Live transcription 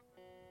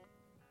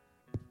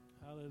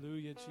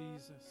Hallelujah,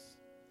 Jesus.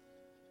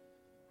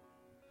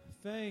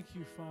 Thank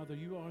you, Father.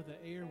 You are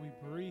the air we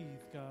breathe,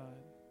 God.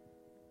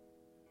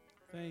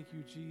 Thank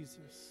you,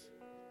 Jesus.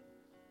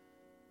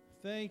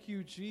 Thank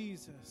you,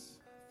 Jesus.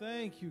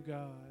 Thank you,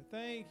 God.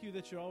 Thank you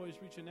that you're always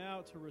reaching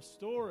out to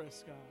restore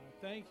us, God.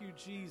 Thank you,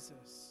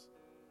 Jesus.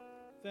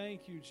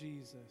 Thank you,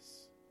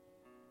 Jesus.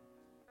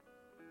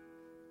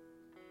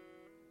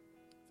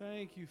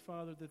 Thank you,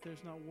 Father, that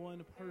there's not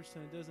one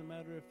person, it doesn't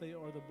matter if they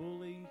are the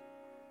bully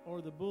or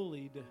the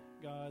bullied,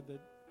 God,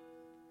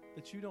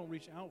 that you don't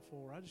reach out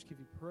for. I just give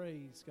you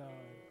praise, God.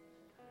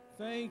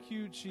 Thank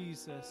you,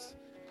 Jesus.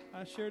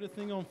 I shared a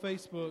thing on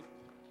Facebook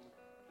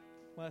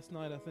last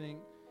night, I think.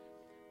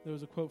 There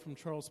was a quote from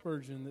Charles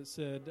Spurgeon that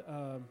said,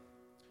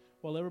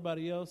 while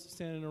everybody else is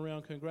standing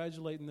around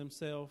congratulating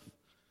themselves,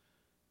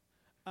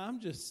 I'm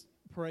just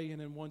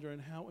praying and wondering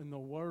how in the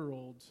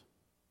world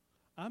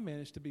I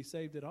managed to be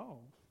saved at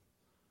all.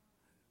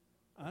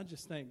 I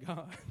just thank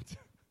God.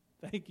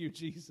 Thank you,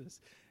 Jesus.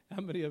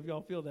 How many of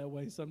y'all feel that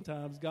way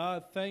sometimes?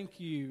 God, thank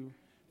you.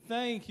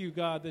 Thank you,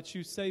 God, that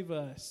you save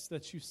us,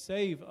 that you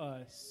save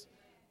us,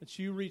 that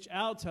you reach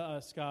out to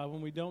us, God,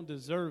 when we don't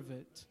deserve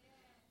it.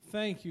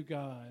 Thank you,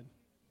 God.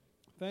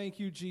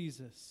 Thank you,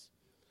 Jesus.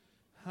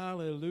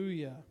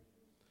 Hallelujah.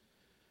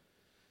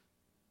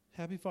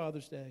 Happy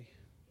Father's Day.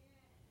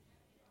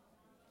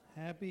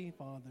 Happy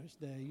Father's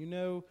Day. You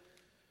know,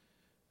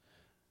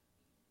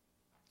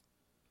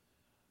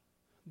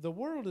 the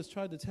world has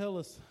tried to tell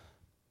us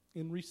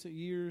in recent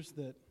years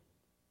that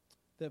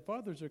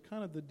fathers are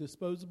kind of the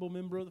disposable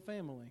member of the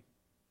family.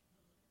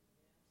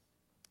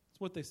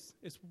 It's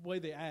the way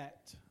they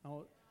act.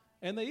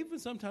 And they even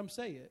sometimes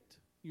say it.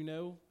 You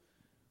know,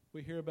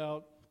 we hear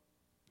about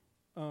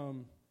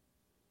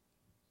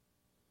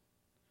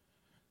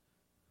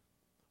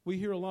we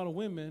hear a lot of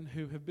women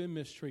who have been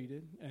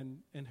mistreated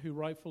and who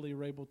rightfully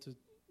are able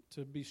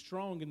to be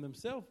strong in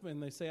themselves,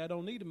 and they say, I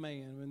don't need a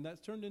man. And that's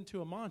turned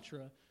into a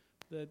mantra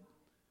that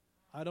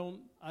I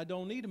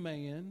don't need a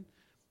man,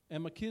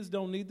 and my kids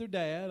don't need their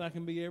dad. I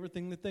can be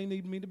everything that they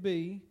need me to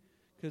be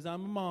because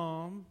I'm a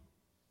mom.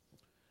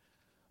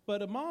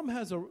 But a mom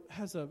has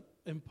a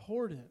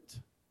important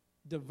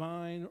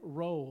divine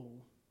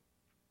role,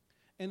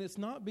 and it's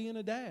not being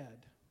a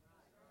dad.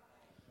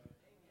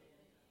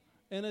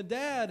 And a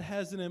dad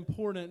has an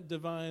important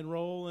divine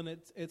role, and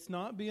it's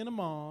not being a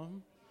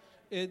mom.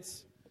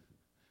 It's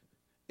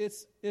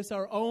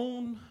our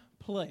own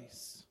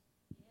place.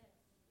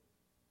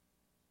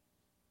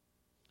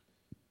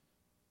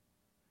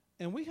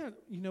 And we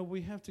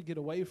have to get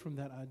away from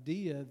that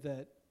idea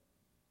that.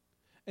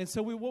 And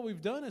so what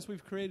we've done is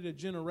we've created a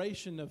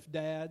generation of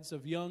dads,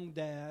 of young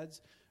dads,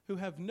 who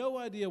have no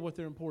idea what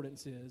their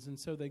importance is. And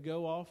so they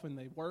go off and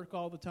they work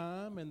all the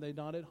time, and they're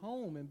not at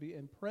home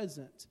and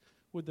present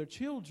with their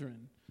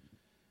children.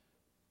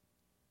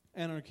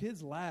 And our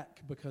kids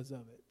lack because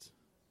of it.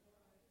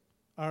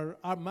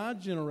 My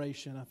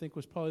generation, I think,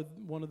 was probably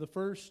one of the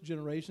first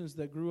generations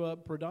that grew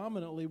up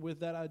predominantly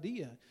with that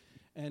idea.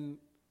 And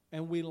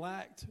we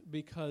lacked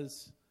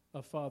because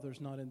of fathers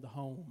not in the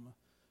home.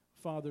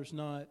 Fathers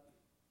not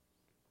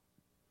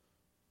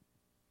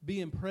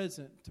being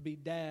present to be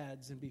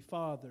dads and be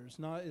fathers.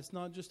 It's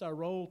not just our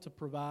role to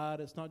provide.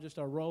 It's not just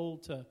our role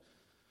to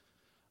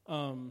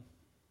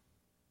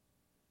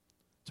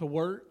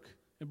work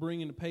and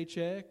bring in a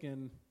paycheck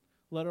and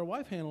let our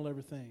wife handle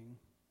everything.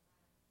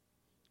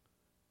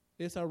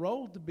 It's our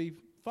role to be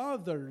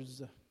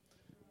fathers.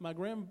 My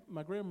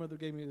grandmother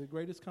gave me the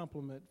greatest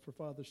compliment for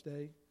Father's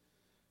Day.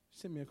 She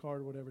sent me a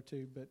card or whatever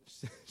too, but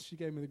she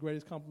gave me the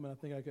greatest compliment I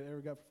think I could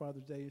ever got for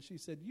Father's Day. And she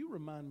said, "You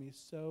remind me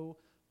so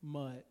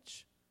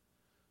much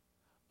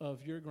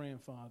of your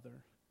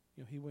grandfather.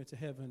 You know, he went to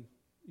heaven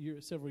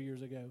several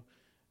years ago.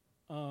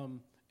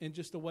 And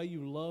just the way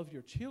you love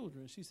your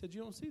children." She said,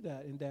 "You don't see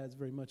that in dads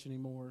very much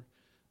anymore,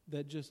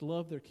 that just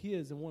love their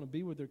kids and want to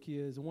be with their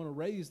kids and want to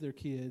raise their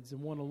kids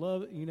and want to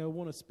love,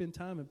 want to spend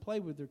time and play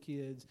with their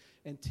kids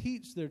and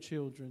teach their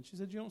children." She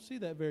said, "You don't see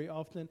that very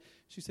often."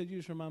 She said, "You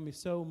just remind me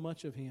so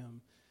much of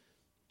him."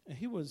 And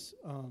he was,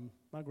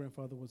 my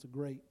grandfather was a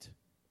great,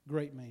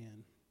 great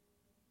man.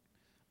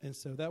 And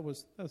so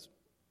that's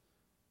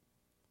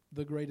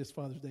the greatest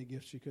Father's Day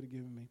gift she could have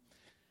given me.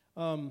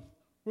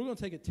 We're going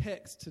to take a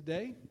text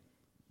today.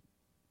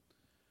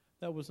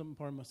 That wasn't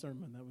part of my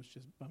sermon. That was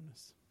just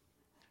bonus.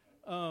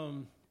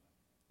 We're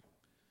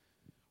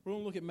going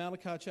to look at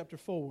Malachi chapter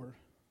 4.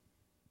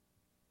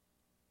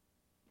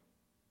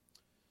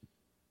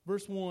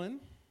 Verse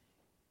 1.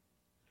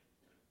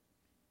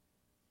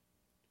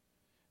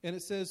 And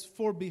it says,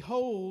 "For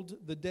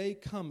behold, the day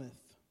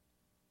cometh,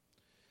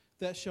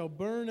 that shall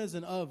burn as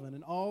an oven,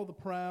 and all the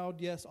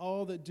proud, yes,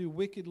 all that do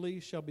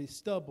wickedly shall be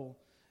stubble.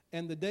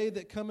 And the day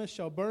that cometh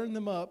shall burn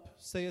them up,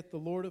 saith the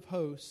Lord of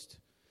hosts,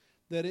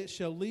 that it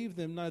shall leave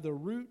them neither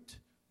root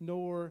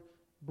nor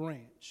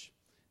branch."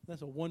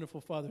 That's a wonderful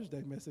Father's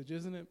Day message,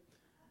 isn't it?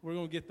 We're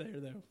going to get there,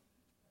 though.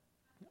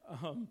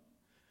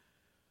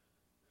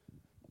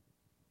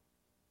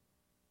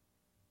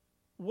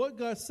 what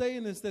God's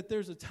saying is that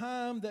there's a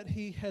time that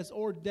He has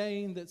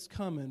ordained that's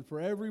coming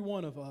for every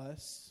one of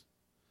us,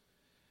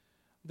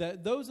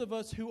 that those of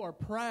us who are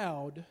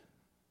proud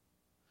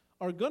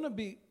are going to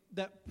be,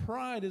 that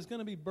pride is going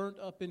to be burnt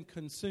up and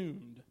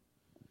consumed.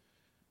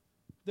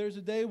 There's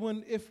a day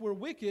when if we're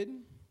wicked,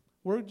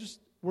 we're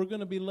going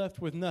to be left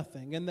with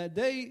nothing. And that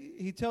day,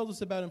 He tells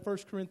us about in 1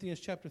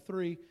 Corinthians chapter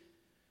 3,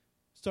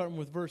 starting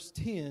with verse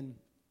 10.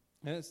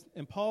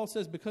 And Paul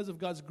says, because of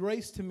God's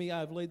grace to me, I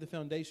have laid the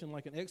foundation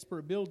like an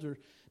expert builder.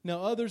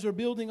 Now others are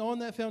building on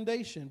that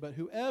foundation, but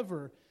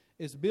whoever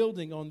is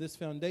building on this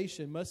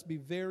foundation must be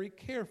very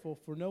careful,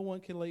 for no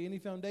one can lay any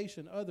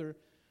foundation other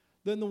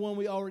than the one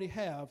we already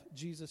have,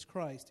 Jesus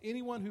Christ.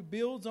 Anyone who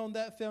builds on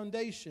that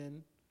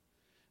foundation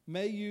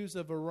may use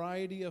a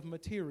variety of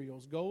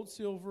materials, gold,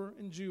 silver,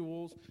 and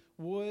jewels,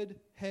 wood,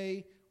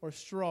 hay, or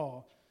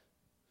straw.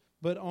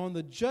 But on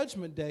the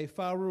judgment day,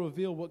 fire will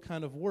reveal what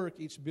kind of work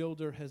each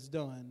builder has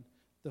done.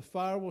 The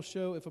fire will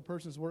show if a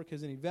person's work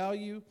has any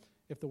value.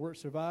 If the work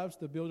survives,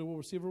 the builder will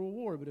receive a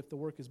reward. But if the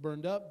work is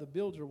burned up, the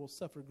builder will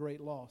suffer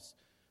great loss.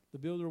 The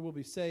builder will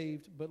be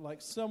saved, but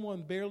like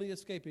someone barely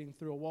escaping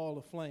through a wall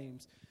of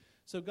flames.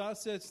 So God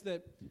says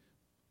that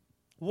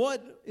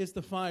what is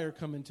the fire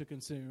coming to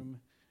consume?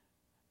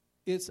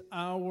 It's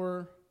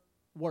our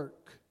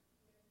work.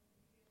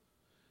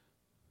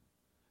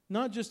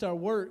 Not just our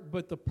work,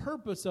 but the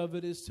purpose of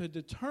it is to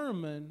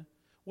determine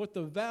what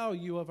the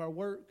value of our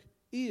work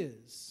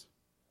is.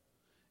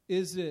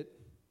 Is it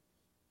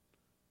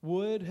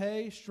wood,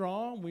 hay,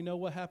 straw? We know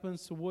what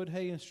happens to wood,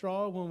 hay, and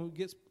straw when it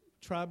gets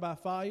tried by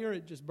fire.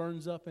 It just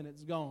burns up and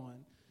it's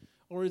gone.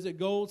 Or is it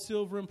gold,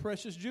 silver, and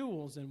precious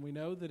jewels? And we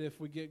know that if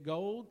we get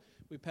gold,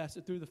 we pass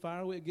it through the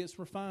fire, it gets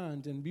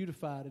refined and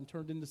beautified and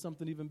turned into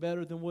something even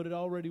better than what it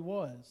already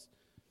was.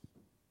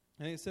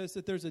 And it says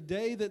that there's a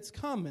day that's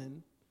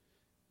coming,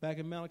 back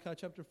in Malachi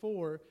chapter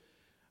 4,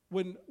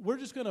 when we're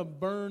just going to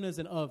burn as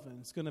an oven.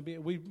 It's going to be,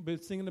 we've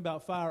been singing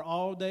about fire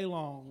all day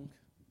long.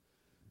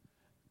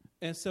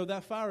 And so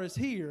that fire is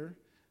here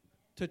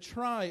to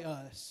try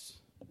us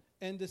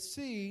and to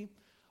see,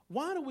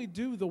 why do we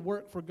do the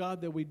work for God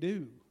that we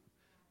do?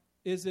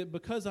 Is it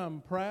because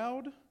I'm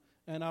proud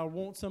and I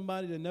want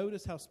somebody to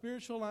notice how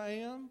spiritual I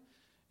am?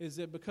 Is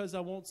it because I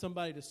want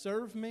somebody to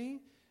serve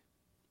me?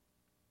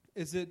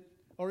 Is it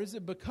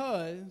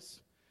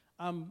because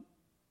I'm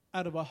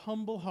out of a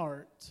humble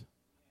heart,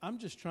 I'm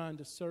just trying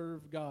to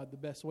serve God the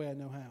best way I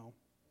know how?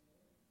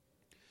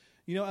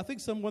 You know, I think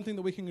one thing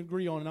that we can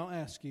agree on, and I'll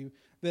ask you,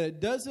 that it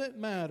doesn't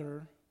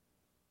matter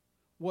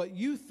what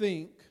you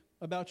think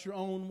about your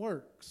own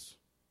works.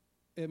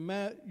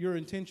 Your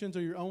intentions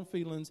or your own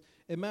feelings.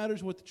 It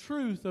matters what the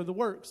truth of the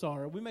works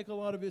are. We make a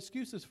lot of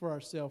excuses for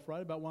ourselves,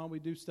 right, about why we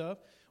do stuff.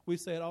 We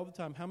say it all the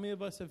time. How many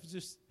of us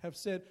have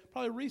said,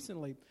 probably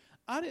recently,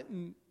 I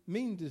didn't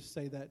mean to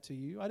say that to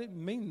you. I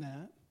didn't mean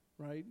that,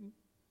 right?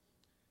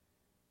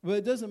 But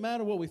it doesn't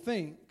matter what we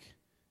think.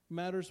 It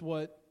matters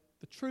what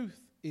the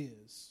truth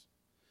is.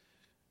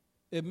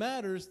 It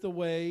matters the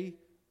way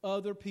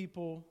other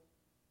people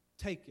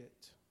take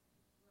it.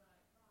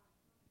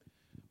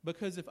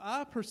 Because if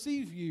I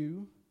perceive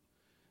you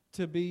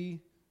to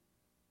be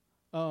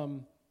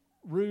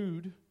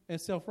rude and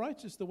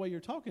self-righteous the way you're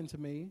talking to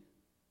me,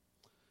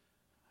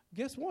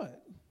 guess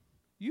what?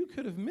 You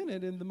could have meant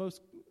it in the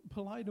most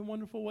polite and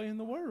wonderful way in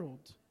the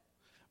world.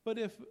 But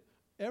if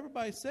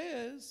everybody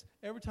says,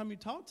 every time you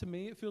talk to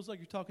me, it feels like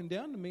you're talking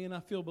down to me and I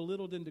feel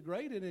belittled and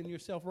degraded and you're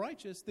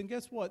self-righteous, then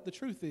guess what? The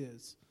truth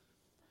is,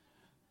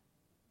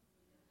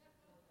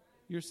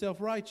 you're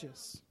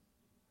self-righteous.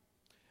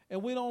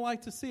 And we don't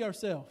like to see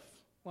ourselves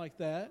like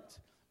that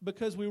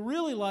because we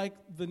really like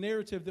the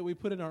narrative that we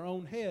put in our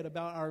own head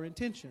about our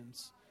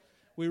intentions.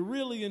 We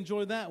really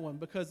enjoy that one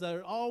because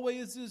there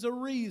always is a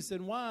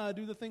reason why I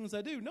do the things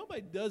I do.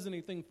 Nobody does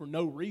anything for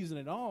no reason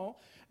at all.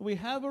 We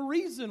have a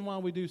reason why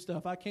we do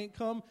stuff. I can't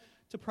come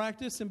to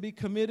practice and be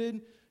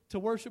committed to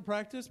worship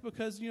practice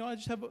because, I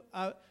just have,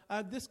 I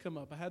had this come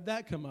up. I had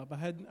that come up. I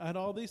had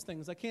all these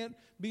things. I can't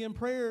be in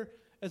prayer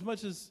as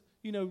much as,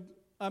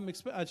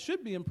 I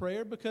should be in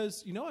prayer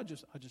because, I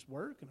just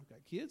work and I've got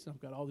kids and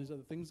I've got all these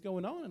other things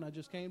going on and I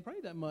just can't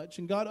pray that much.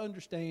 And God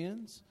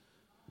understands.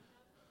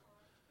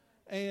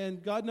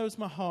 And God knows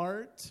my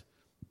heart.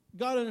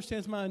 God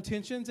understands my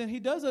intentions, and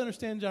He does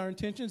understand our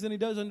intentions, and He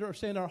does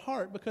understand our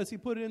heart because He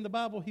put it in the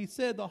Bible. He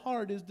said the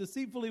heart is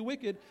deceitfully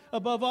wicked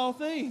above all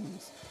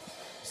things.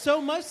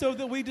 So much so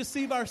that we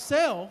deceive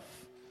ourselves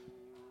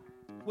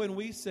when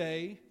we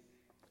say,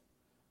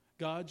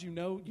 God, you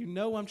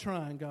know I'm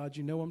trying, God.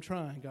 You know I'm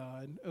trying,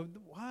 God.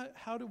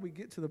 How do we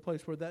get to the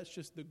place where that's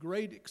just the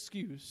great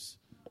excuse?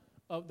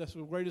 That's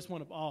the greatest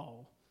one of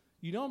all.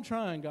 You know I'm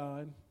trying,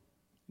 God.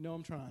 You know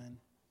I'm trying.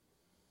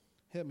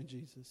 Help me,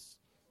 Jesus.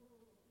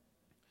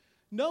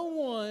 No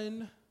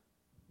one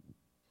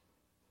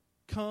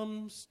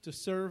comes to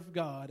serve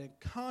God and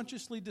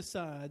consciously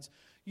decides,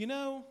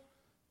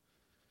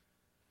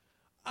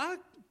 I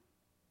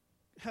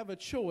have a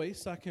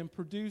choice. I can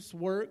produce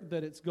work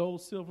that it's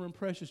gold, silver, and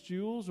precious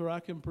jewels, or I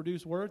can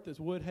produce work that's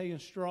wood, hay, and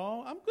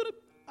straw.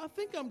 I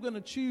think I'm going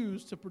to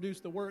choose to produce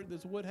the work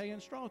that's wood, hay,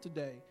 and straw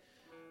today.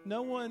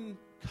 No one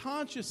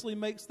consciously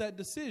makes that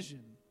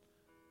decision.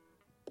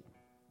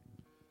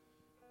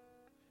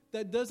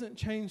 That doesn't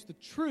change the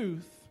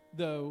truth,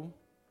 though,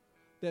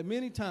 that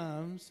many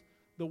times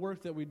the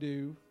work that we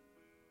do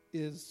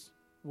is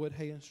wood,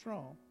 hay, and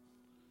straw.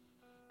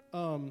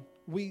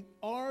 We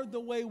are the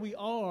way we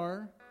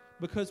are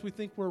because we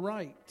think we're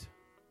right.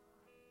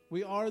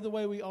 We are the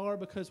way we are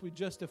because we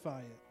justify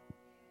it.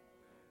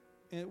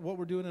 And what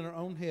we're doing in our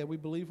own head, we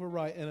believe we're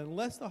right. And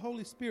unless the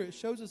Holy Spirit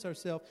shows us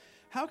ourselves,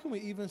 how can we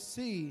even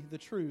see the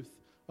truth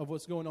of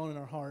what's going on in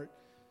our heart?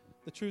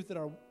 The truth that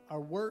our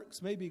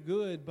works may be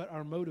good, but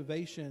our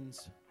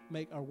motivations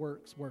make our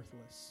works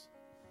worthless.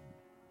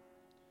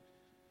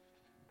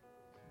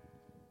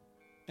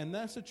 And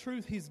that's the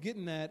truth he's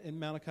getting at in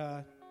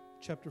Malachi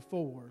chapter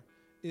 4,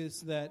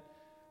 is that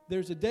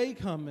there's a day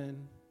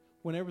coming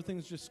when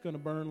everything's just going to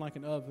burn like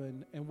an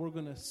oven, and we're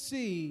going to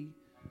see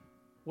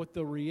what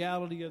the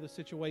reality of the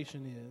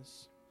situation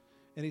is.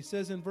 And he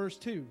says in verse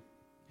 2,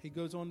 he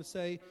goes on to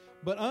say,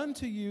 "But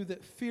unto you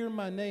that fear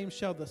my name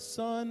shall the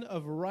Son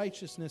of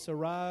Righteousness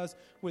arise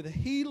with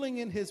healing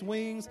in his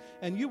wings,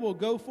 and you will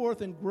go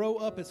forth and grow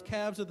up as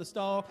calves of the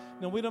stall."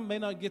 Now, we may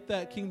not get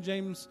that King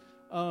James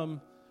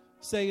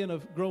saying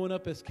of growing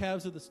up as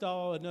calves of the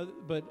stall,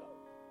 but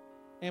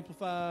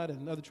Amplified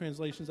and other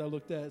translations I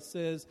looked at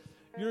says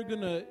you're going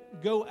to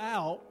go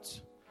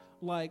out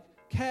like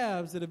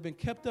calves that have been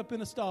kept up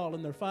in a stall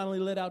and they're finally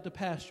let out to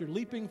pasture,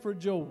 leaping for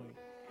joy.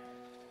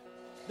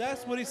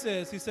 That's what he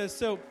says. He says,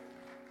 so,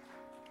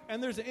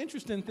 and there's an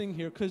interesting thing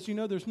here because,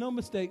 there's no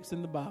mistakes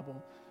in the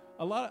Bible.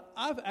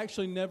 I've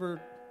actually never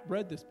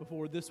read this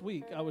before. This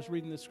week I was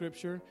reading the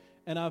scripture,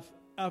 and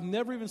I've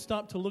never even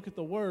stopped to look at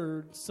the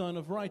word Son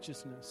of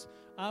Righteousness.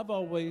 I've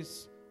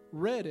always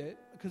read it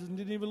because I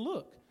didn't even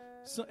look.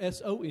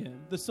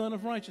 S-O-N, the Son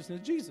of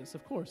Righteousness. Jesus,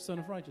 of course, Son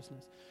of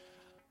Righteousness.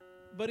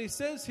 But he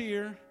says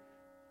here,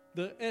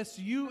 the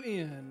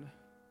S-U-N,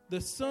 the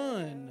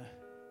Son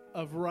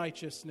of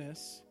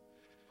Righteousness.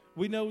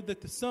 We know that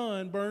the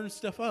sun burns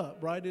stuff up,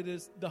 right? It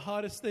is the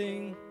hottest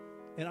thing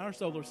in our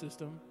solar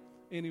system.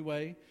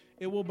 Anyway,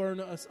 it will burn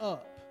us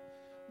up.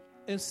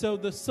 And so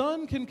the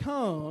sun can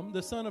come,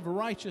 the Son of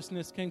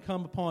Righteousness can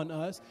come upon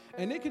us,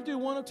 and it can do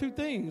one of two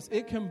things.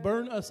 It can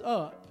burn us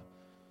up,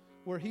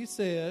 where he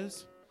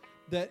says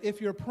that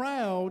if you're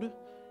proud,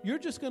 you're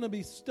just going to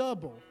be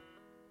stubble.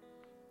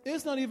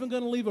 It's not even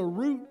going to leave a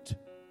root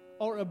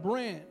or a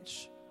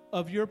branch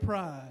of your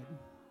pride.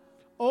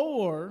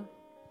 Or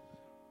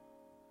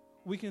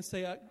we can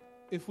say,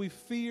 if we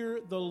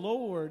fear the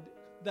Lord,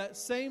 that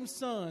same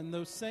sun,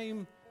 that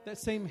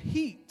same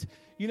heat.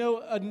 I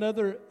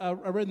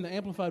read in the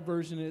Amplified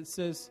Version, it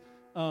says,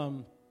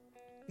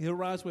 he'll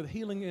rise with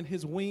healing in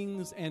his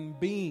wings and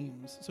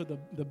beams. So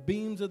the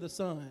beams of the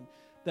sun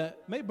that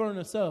may burn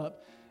us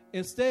up,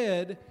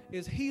 instead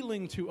is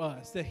healing to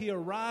us, that he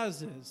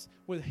arises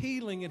with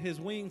healing in his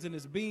wings and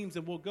his beams,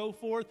 and will go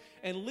forth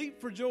and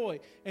leap for joy.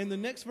 And the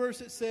next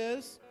verse it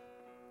says,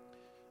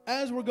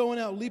 as we're going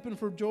out leaping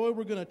for joy,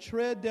 we're going to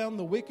tread down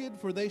the wicked,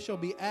 for they shall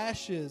be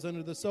ashes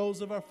under the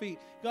soles of our feet.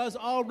 God's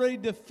already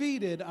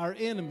defeated our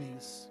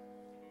enemies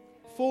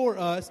for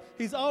us.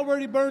 He's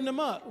already burned them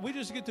up. We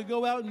just get to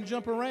go out and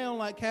jump around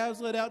like calves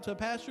led out to a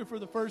pasture for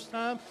the first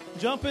time,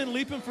 jumping,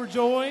 leaping for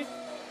joy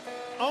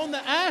on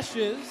the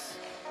ashes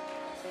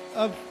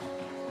of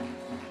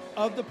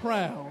the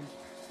proud.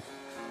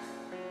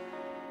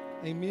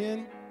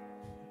 Amen.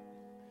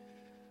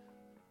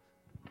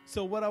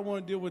 So what I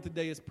want to deal with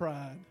today is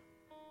pride.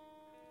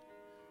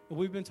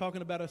 We've been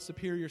talking about a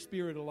superior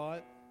spirit a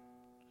lot.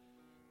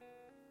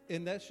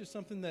 And that's just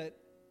something that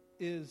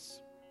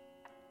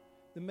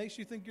makes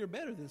you think you're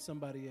better than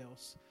somebody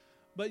else.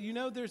 But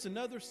there's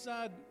another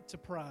side to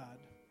pride.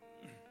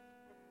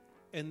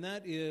 And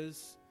that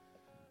is,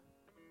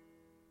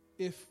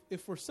 if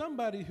for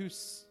somebody who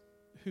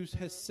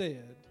has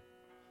said,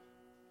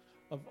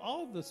 of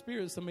all the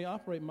spirits that may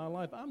operate in my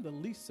life, I'm the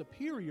least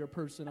superior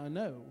person I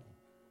know.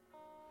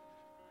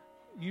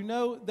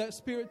 That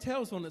spirit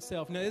tells on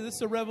itself. Now, this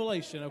is a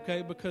revelation,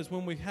 okay? Because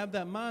when we have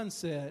that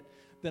mindset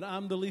that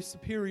I'm the least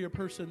superior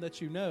person that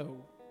you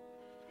know,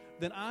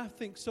 then I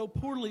think so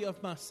poorly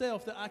of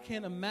myself that I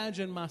can't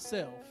imagine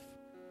myself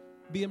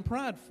being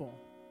prideful.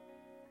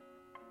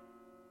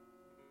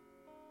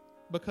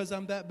 Because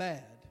I'm that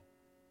bad.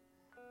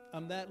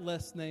 I'm that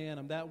less than,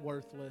 I'm that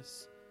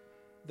worthless,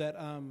 that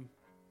I'm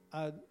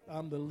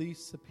the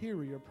least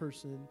superior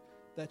person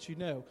that you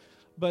know.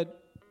 But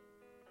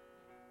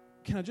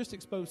can I just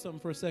expose something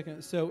for a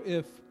second? So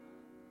if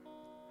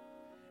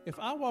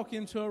I walk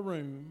into a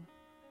room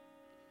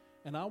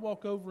and I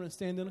walk over and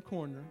stand in a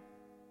corner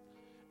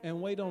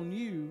and wait on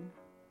you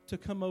to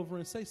come over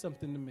and say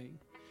something to me.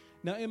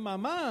 Now, in my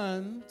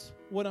mind,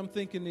 what I'm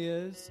thinking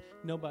is,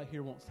 nobody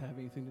here wants to have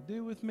anything to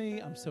do with me.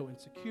 I'm so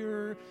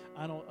insecure.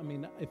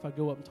 If I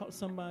go up and talk to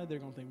somebody, they're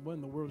going to think, what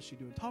in the world is she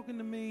doing talking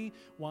to me?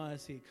 Why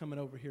is he coming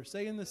over here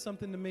saying this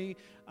something to me?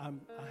 I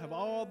have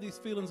all these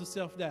feelings of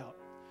self-doubt.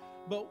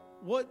 But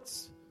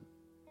what's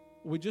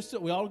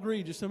we all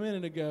agreed just a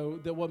minute ago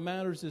that what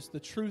matters is the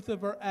truth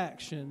of our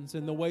actions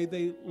and the way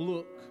they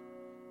look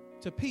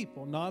to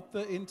people, not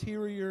the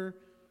interior,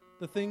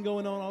 the thing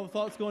going on, all the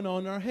thoughts going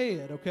on in our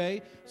head,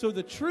 okay? So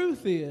the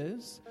truth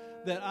is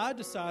that I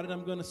decided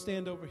I'm going to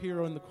stand over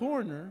here in the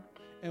corner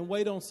and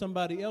wait on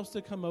somebody else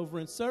to come over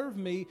and serve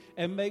me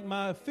and make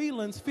my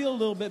feelings feel a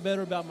little bit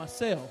better about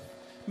myself.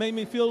 Make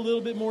me feel a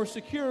little bit more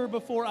secure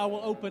before I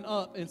will open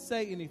up and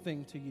say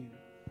anything to you.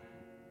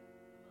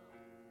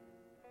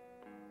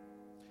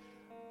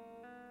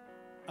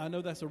 I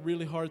know that's a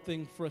really hard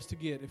thing for us to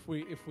get if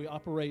we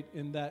operate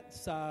in that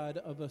side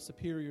of a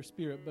superior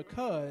spirit,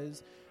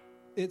 because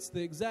it's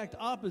the exact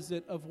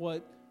opposite of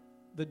what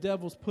the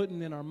devil's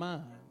putting in our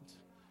mind.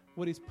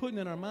 What he's putting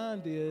in our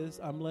mind is,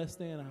 I'm less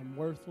than, I'm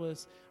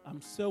worthless,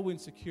 I'm so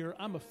insecure,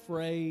 I'm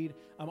afraid,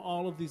 I'm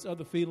all of these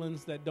other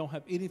feelings that don't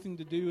have anything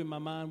to do in my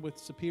mind with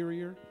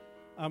superior.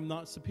 I'm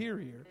not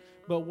superior.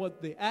 But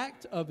what the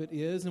act of it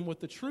is, and what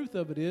the truth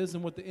of it is,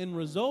 and what the end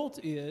result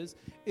is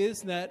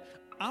that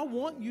I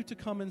want you to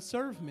come and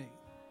serve me.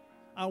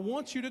 I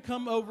want you to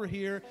come over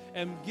here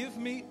and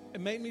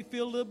make me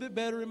feel a little bit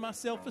better in my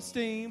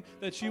self-esteem,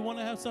 that you want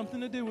to have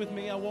something to do with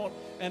me.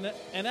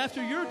 And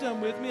after you're done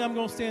with me, I'm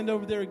going to stand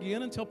over there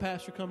again until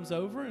Pastor comes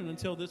over and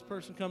until this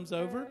person comes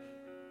over.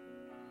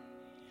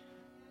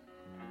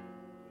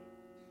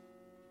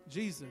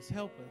 Jesus,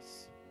 help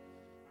us.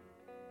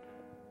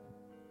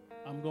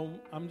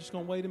 I'm just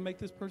going to wait and make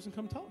this person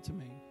come talk to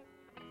me.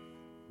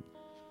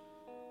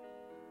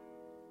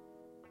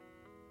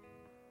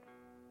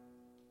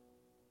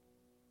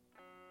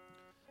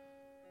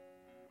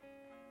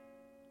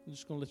 I'm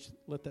just going to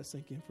let that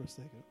sink in for a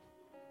second.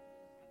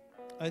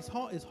 It's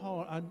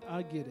hard.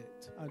 I get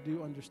it. I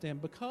do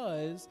understand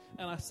because,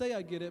 and I say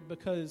I get it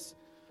because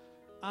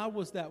I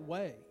was that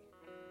way.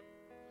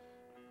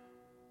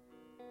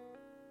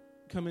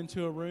 Come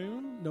into a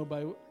room,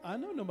 I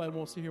know nobody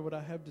wants to hear what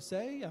I have to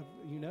say.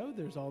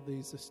 There's all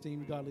these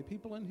esteemed godly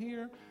people in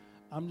here.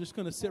 I'm just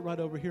going to sit right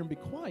over here and be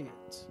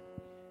quiet.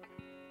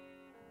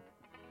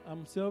 I'm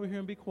going to sit over here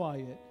and be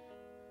quiet.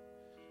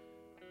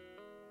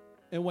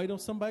 And wait on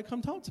somebody to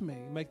come talk to me.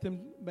 Make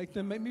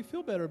me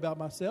feel better about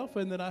myself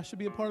and that I should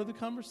be a part of the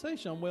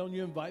conversation. Well,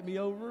 you invite me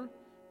over,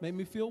 make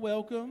me feel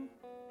welcome,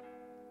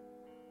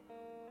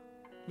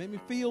 make me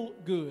feel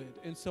good.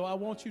 And so I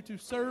want you to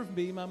serve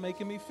me by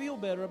making me feel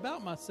better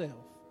about myself.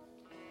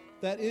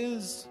 That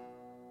is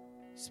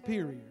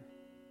superior.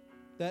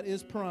 That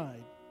is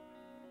pride.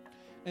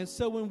 And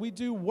so when we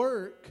do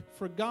work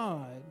for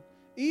God,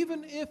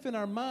 even if in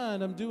our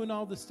mind I'm doing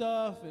all the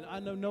stuff and I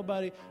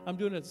know I'm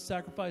doing it to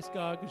sacrifice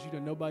God because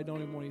nobody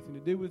don't even want anything to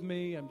do with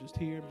me. I'm just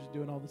here. I'm just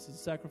doing all this as a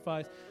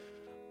sacrifice.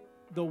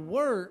 The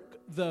work,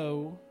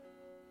 though,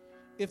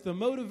 if the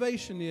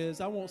motivation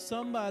is I want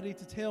somebody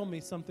to tell me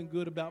something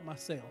good about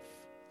myself.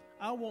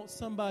 I want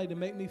somebody to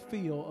make me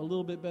feel a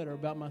little bit better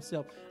about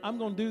myself. I'm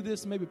going to do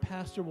this and maybe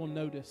Pastor will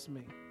notice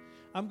me.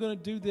 I'm going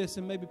to do this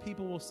and maybe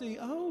people will see,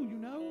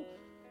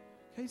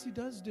 Casey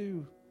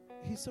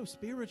he's so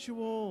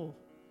spiritual.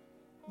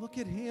 Look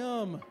at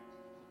him.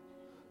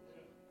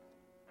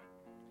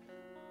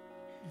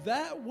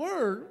 That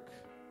work,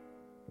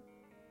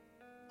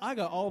 I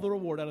got all the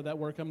reward out of that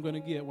work I'm going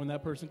to get when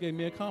that person gave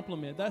me a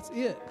compliment. That's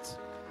it.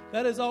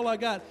 That is all I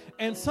got.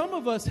 And some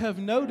of us have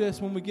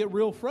noticed when we get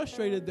real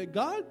frustrated that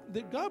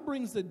God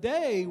brings the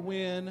day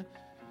when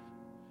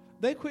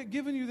they quit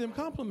giving you them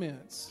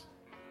compliments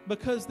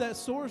because that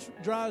source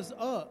dries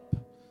up.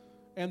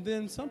 And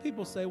then some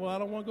people say, well, I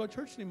don't want to go to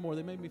church anymore.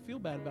 They make me feel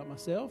bad about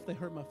myself. They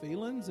hurt my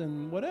feelings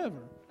and whatever.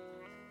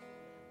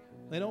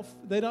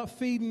 They're not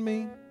feeding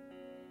me.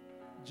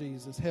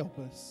 Jesus, help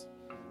us.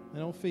 They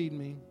don't feed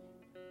me.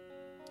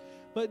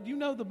 But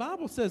the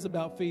Bible says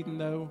about feeding,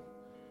 though,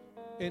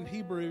 in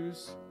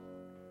Hebrews,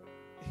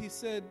 he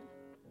said,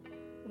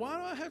 why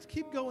do I have to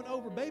keep going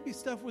over baby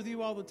stuff with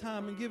you all the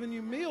time and giving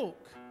you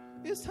milk?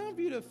 It's time for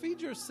you to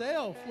feed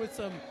yourself with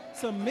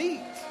some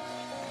meat.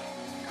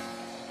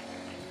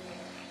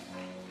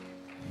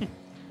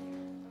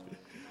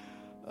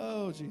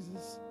 Oh,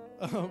 Jesus.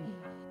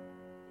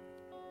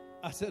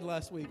 I said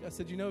last week,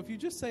 if you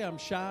just say I'm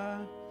shy,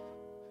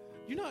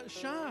 you're not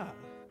shy.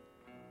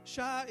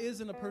 Shy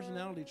isn't a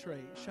personality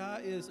trait.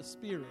 Shy is a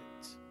spirit.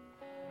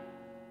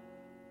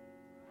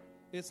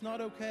 It's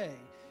not okay.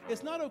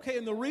 It's not okay,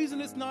 and the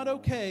reason it's not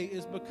okay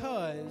is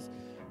because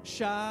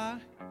shy,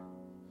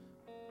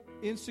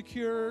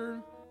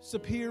 insecure,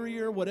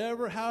 superior,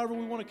 however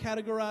we want to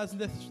categorize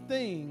this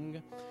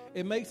thing,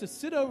 it makes us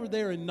sit over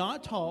there and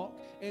not talk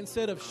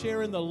instead of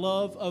sharing the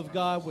love of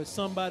God with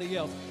somebody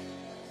else.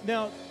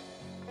 Now,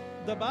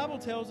 the Bible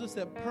tells us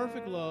that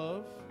perfect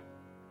love,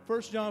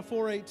 1 John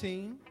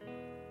 4:18,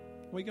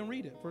 we can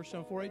read it. 1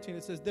 John 4:18,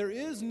 it says, there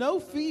is no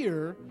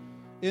fear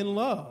in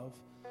love,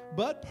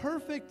 but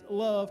perfect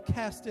love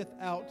casteth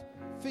out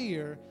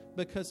fear,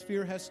 because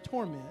fear has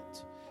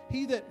torment.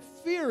 He that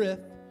feareth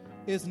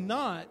is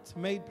not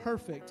made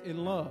perfect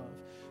in love.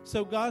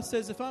 So God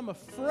says, if I'm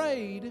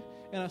afraid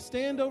and I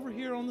stand over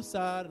here on the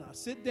side and I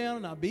sit down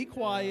and I be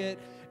quiet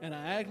and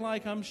I act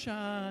like I'm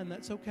shy, and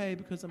that's okay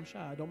because I'm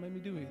shy. Don't make me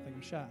do anything.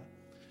 I'm shy.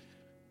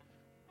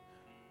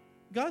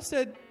 God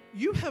said,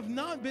 you have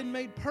not been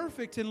made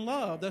perfect in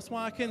love. That's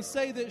why I can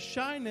say that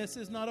shyness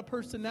is not a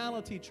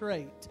personality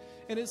trait.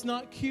 And it's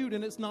not cute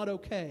and it's not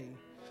okay.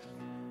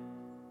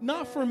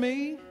 Not for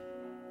me.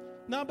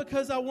 Not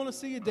because I want to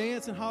see you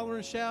dance and holler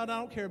and shout. I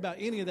don't care about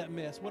any of that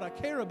mess. What I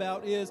care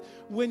about is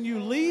when you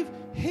leave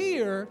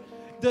here,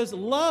 does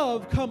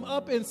love come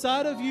up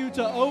inside of you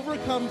to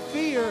overcome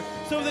fear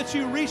so that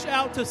you reach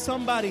out to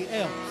somebody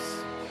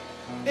else?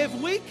 If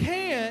we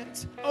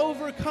can't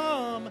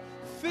overcome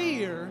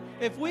fear,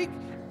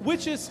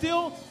 which is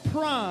still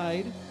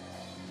pride,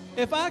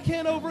 if I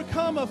can't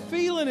overcome a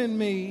feeling in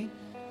me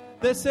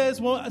that says,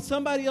 well,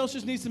 somebody else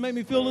just needs to make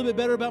me feel a little bit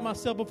better about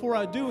myself before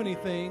I do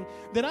anything,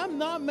 then I'm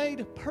not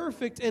made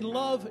perfect in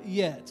love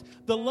yet.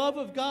 The love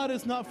of God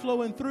is not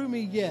flowing through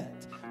me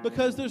yet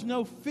because there's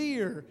no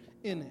fear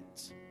in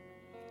it.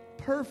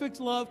 Perfect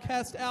love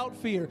casts out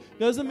fear.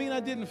 Doesn't mean I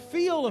didn't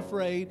feel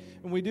afraid,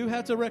 and we do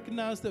have to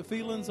recognize that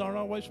feelings aren't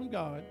always from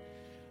God.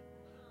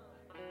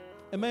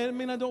 It may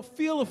mean I don't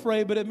feel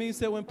afraid, but it means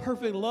that when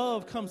perfect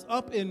love comes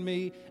up in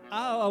me,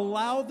 I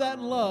allow that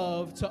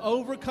love to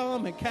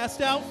overcome and cast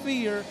out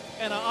fear,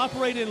 and I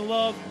operate in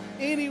love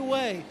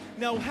anyway.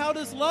 Now, how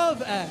does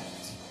love act?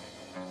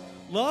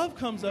 Love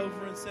comes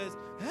over and says,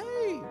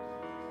 hey,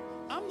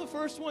 I'm the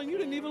first one. You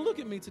didn't even look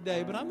at me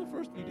today, but I'm the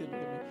first. You didn't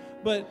look at me.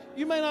 But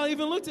you may not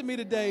even looked at me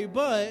today,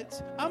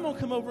 but I'm going to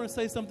come over and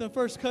say something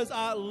first because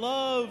I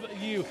love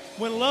you.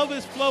 When love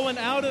is flowing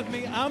out of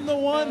me, I'm the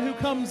one who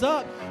comes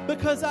up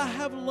because I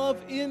have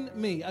love in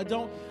me. I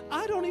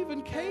don't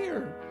even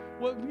care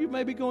what you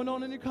may be going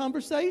on in your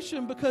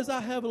conversation because I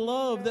have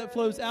love that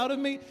flows out of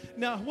me.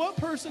 Now, what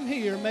person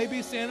here may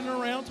be standing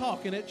around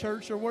talking at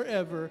church or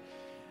wherever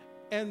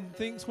and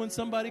thinks when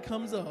somebody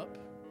comes up,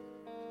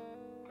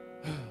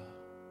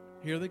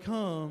 here they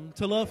come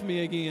to love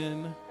me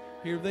again.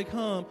 Here they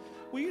come.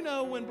 Well, you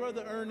know, when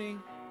Brother Ernie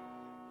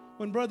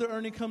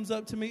comes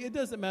up to me, it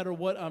doesn't matter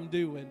what I'm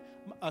doing.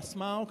 A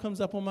smile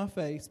comes up on my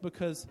face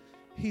because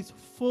he's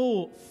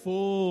full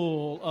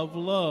of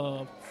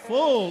love.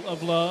 Full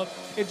of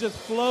love. It just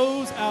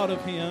flows out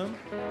of him.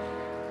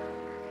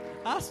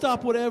 I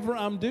stop whatever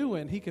I'm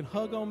doing. He can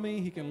hug on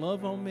me. He can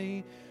love on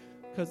me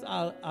because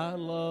I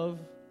love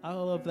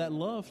that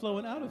love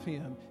flowing out of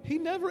him. He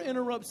never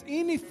interrupts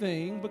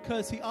anything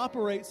because he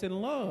operates in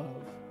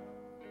love.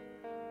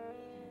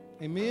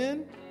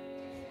 Amen?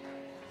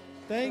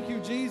 Thank you,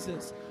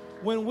 Jesus.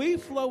 When we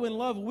flow in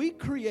love, we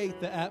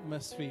create the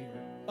atmosphere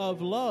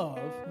of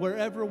love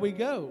wherever we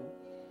go.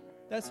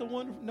 That's a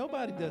wonderful.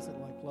 Nobody doesn't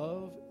like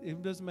love.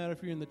 It doesn't matter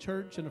if you're in the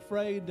church and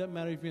afraid. It doesn't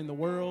matter if you're in the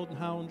world and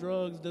high on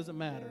drugs. It doesn't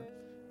matter.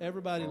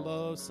 Everybody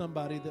loves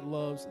somebody that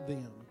loves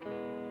them.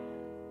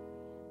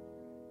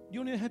 You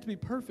don't even have to be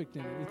perfect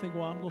in it. You think,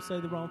 well, I'm going to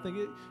say the wrong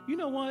thing. You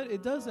know what?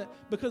 It doesn't.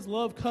 Because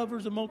love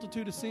covers a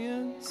multitude of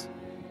sins.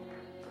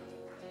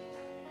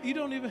 You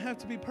don't even have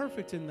to be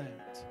perfect in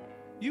that.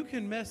 You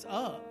can mess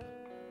up.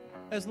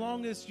 As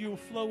long as you're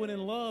flowing in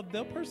love,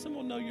 that person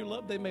will know your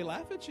love. They may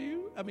laugh at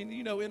you. I mean,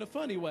 you know, in a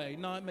funny way,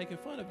 not making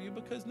fun of you,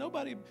 because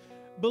nobody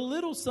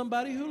belittles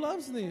somebody who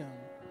loves them.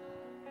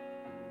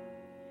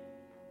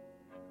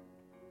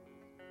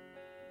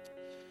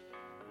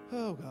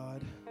 Oh,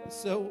 God.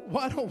 So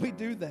why don't we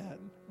do that?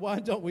 Why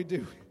don't we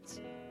do it?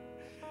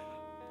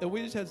 And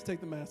we just have to take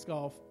the mask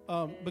off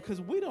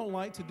because we don't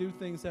like to do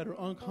things that are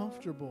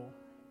uncomfortable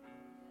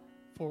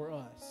for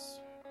us.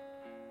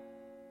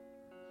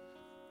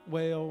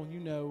 Well,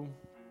 you know,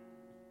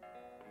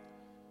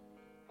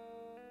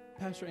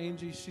 Pastor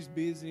Angie, she's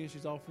busy and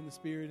she's off in the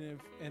spirit,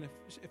 and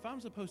if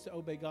I'm supposed to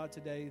obey God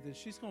today, then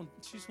she's gonna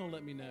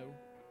let me know.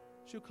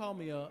 She'll call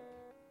me up.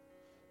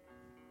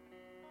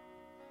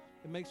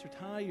 It makes her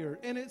tired,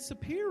 and it's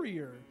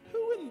superior.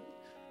 Who in?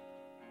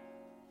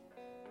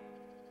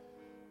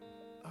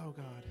 Oh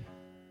God,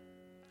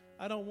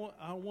 I don't want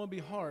to be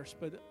harsh,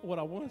 but what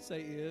I want to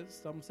say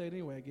is, I'm gonna say it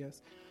anyway, I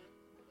guess.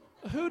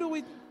 Who do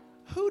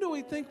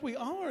we think we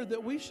are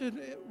that we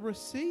should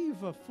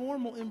receive a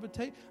formal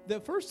invitation?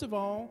 That first of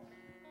all,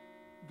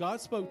 God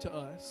spoke to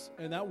us,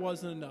 and that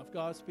wasn't enough.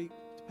 God speak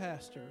to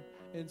Pastor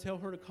and tell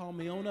her to call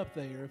me on up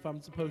there if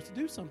I'm supposed to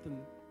do something.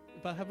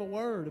 If I have a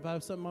word, if I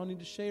have something I need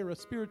to share, a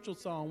spiritual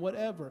song,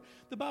 whatever.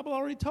 The Bible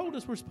already told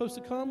us we're supposed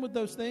to come with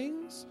those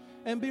things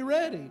and be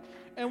ready.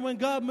 And when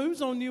God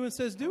moves on you and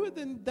says do it,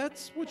 then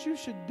that's what you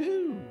should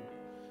do.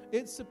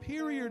 It's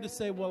superior to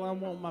say, well, I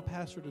want my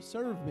pastor to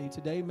serve me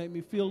today, make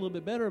me feel a little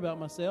bit better about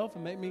myself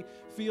and make me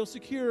feel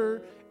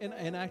secure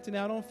and acting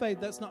out on faith.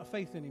 That's not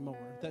faith anymore.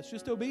 That's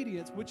just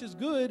obedience, which is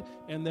good,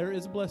 and there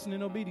is a blessing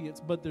in obedience,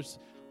 but it's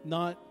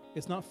not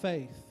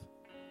faith.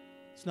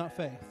 It's not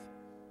faith.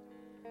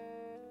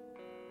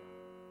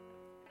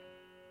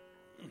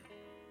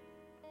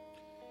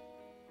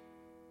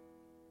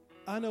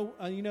 I know,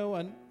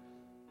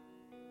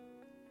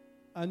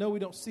 I know we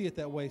don't see it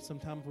that way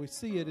sometimes. We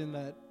see it in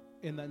that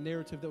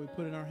narrative that we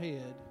put in our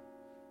head,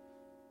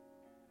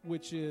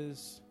 which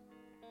is,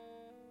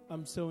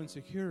 I'm so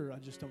insecure, I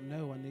just don't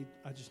know.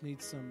 I just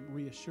need some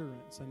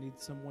reassurance. I need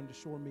someone to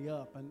shore me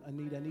up. I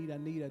need.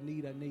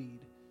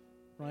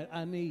 Right?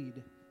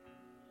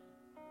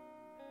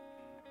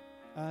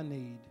 I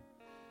need.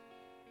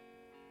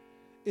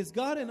 Is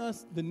God in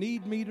us the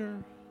need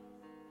meter,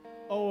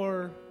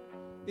 or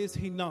is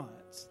he not?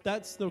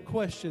 That's the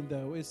question,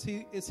 though. Is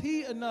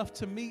he enough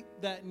to meet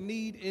that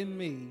need in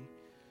me?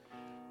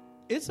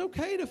 It's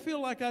okay to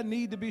feel like I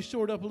need to be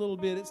shored up a little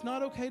bit. It's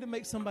not okay to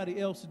make somebody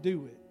else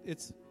do it.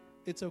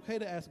 It's okay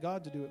to ask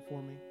God to do it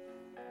for me.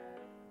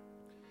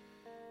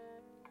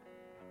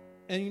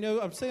 And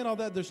I'm saying all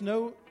that. There's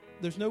no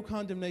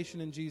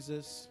condemnation in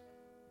Jesus.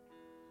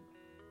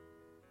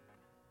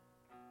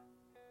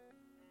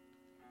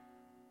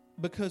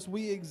 Because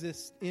we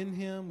exist in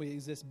him, we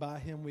exist by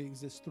him, we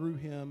exist through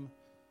him.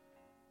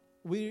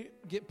 We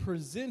get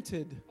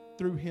presented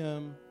through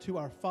him to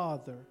our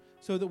Father,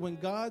 so that when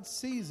God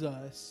sees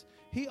us,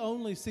 he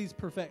only sees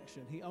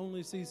perfection. He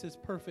only sees his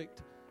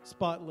perfect,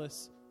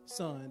 spotless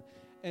Son.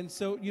 And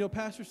so,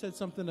 Pastor said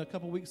something a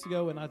couple weeks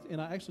ago, and I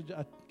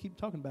keep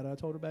talking about it. I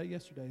told her about it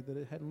yesterday, that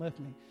it hadn't left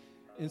me.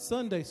 In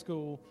Sunday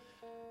school,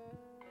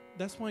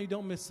 that's why you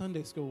don't miss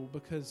Sunday school,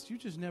 because you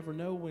just never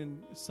know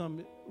when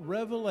some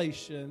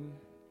revelation.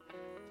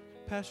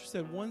 Pastor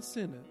said one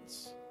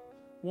sentence,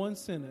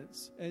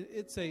 and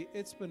it's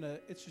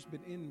just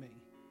been in me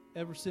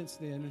ever since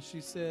then. And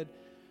she said,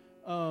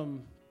 I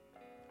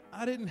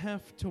didn't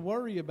have to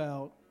worry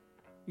about,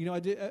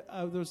 there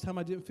was a time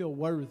I didn't feel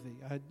worthy.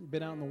 I had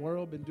been out in the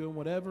world, been doing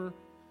whatever.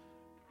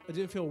 I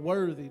didn't feel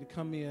worthy to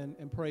come in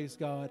and praise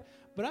God.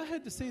 But I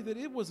had to see that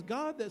it was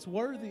God that's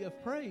worthy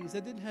of praise.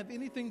 That didn't have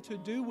anything to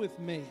do with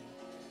me.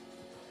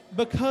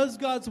 Because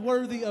God's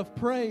worthy of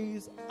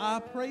praise, I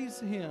praise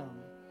him.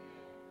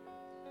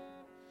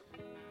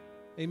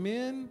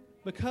 Amen?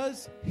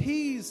 Because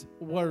he's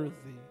worthy.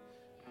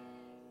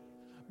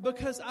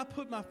 Because I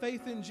put my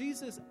faith in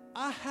Jesus,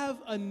 I have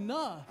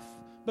enough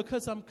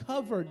because I'm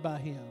covered by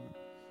him.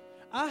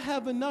 I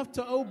have enough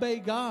to obey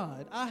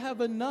God. I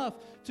have enough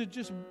to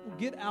just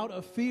get out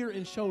of fear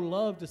and show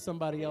love to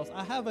somebody else.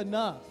 I have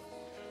enough.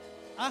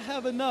 I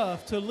have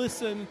enough to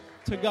listen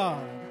to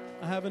God.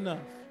 I have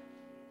enough.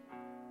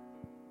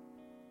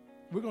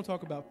 We're going to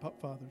talk about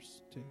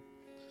fathers too.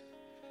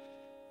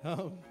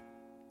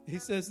 He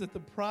says that the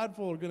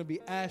prideful are going to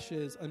be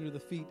ashes under the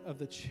feet of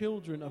the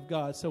children of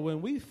God. So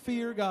when we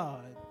fear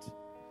God,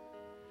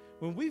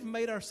 when we've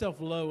made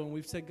ourselves low and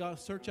we've said, God,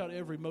 search out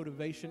every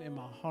motivation in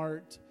my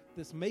heart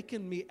that's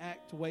making me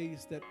act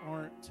ways that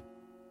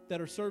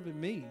are serving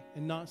me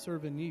and not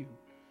serving you.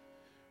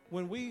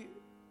 When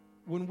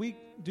we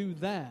do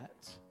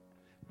that,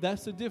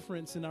 that's the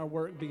difference in our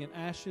work being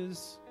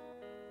ashes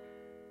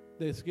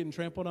that's getting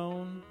trampled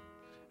on,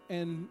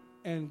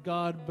 and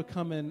God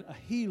becoming a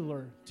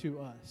healer to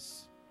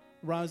us,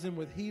 rising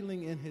with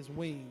healing in his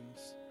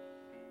wings,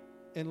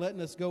 and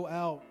letting us go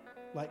out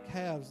like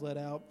calves let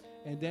out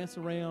and dance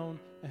around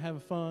and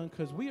have fun,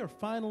 because we are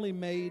finally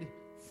made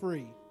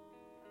free.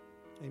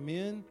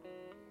 Amen.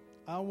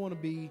 I want to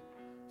be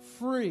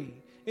free.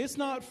 It's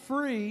not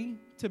free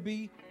to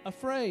be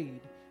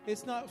afraid.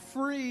 It's not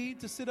free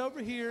to sit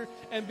over here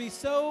and be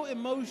so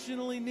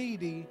emotionally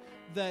needy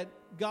that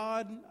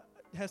God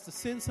has to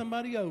send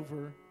somebody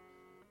over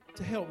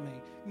to help me.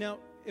 Now,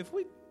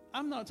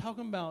 I'm not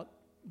talking about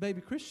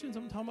baby Christians.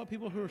 I'm talking about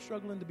people who are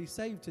struggling to be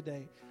saved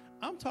today.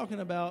 I'm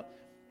talking about,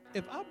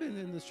 if I've been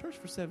in this church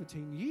for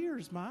 17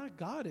 years, my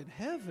God in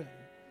heaven,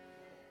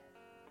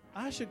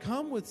 I should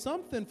come with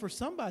something for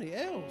somebody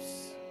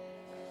else.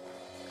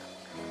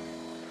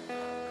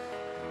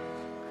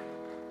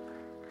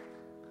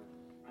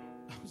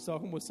 I was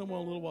talking with someone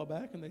a little while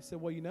back, and they said,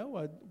 well,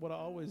 what I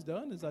always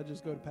done is I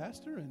just go to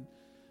pastor,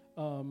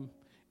 and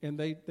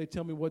they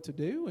tell me what to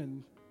do,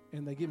 and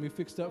they get me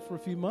fixed up for a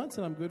few months,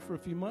 and I'm good for a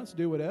few months,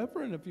 do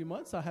whatever, and in a few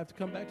months I have to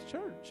come back to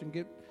church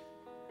and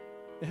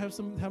have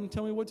them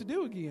tell me what to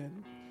do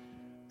again.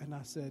 And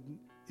I said,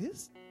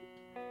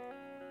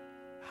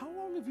 how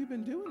long have you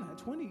been doing that?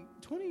 20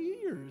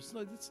 years.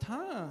 Like, it's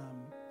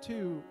time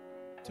to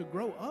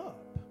grow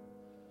up.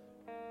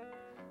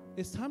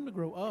 It's time to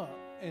grow up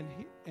and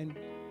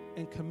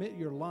commit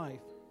your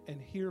life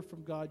and hear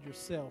from God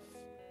yourself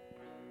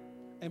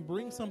and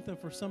bring something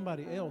for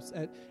somebody else.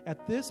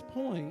 At this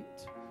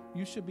point,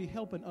 you should be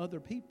helping other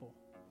people.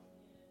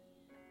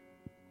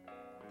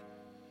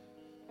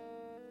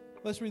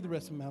 Let's read the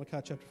rest of Malachi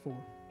chapter 4.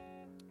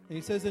 And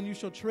he says, and you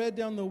shall tread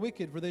down the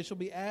wicked, for they shall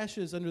be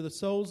ashes under the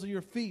soles of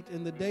your feet.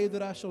 In the day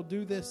that I shall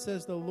do this,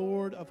 says the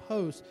Lord of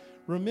hosts,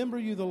 remember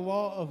you the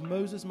law of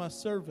Moses my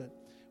servant,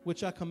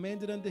 which I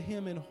commanded unto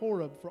him in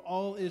Horeb for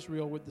all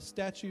Israel with the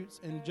statutes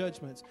and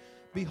judgments.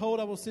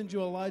 Behold, I will send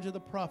you Elijah the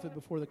prophet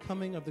before the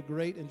coming of the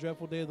great and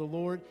dreadful day of the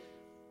Lord.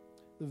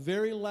 The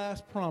very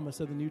last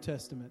promise of the New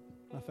Testament,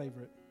 my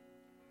favorite.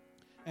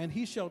 And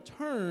he shall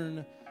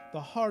turn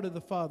the heart of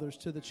the fathers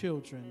to the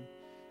children,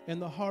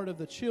 and the heart of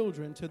the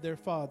children to their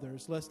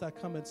fathers, lest I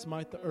come and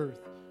smite the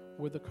earth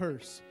with a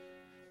curse.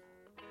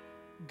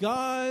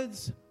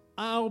 God's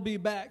I'll be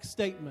back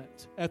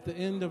statement at the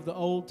end of the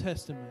Old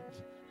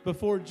Testament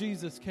before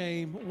Jesus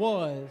came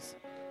was,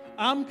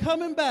 I'm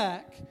coming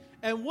back,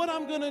 and what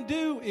I'm going to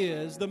do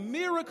is, the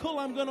miracle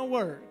I'm going to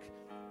work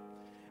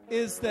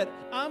is that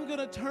I'm going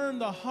to turn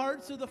the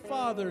hearts of the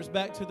fathers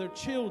back to their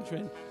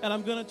children, and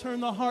I'm going to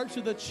turn the hearts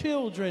of the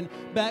children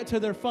back to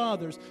their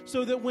fathers,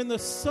 so that when the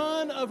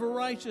Son of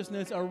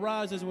Righteousness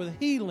arises with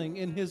healing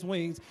in his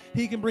wings,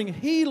 he can bring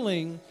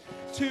healing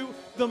to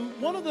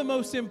one of the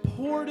most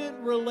important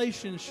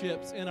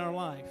relationships in our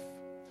life.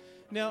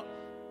 Now,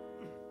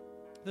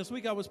 this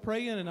week I was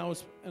praying and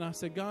I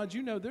said, God,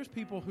 you know, there's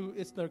people who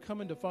they're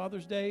coming to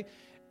Father's Day,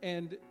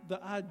 and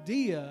the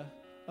idea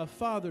of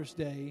Father's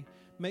Day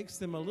makes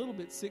them a little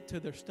bit sick to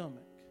their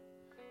stomach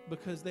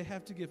because they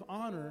have to give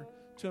honor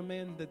to a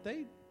man that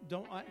they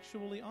don't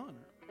actually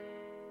honor,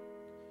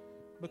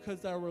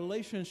 because our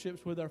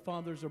relationships with our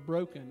fathers are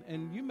broken.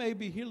 And you may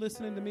be here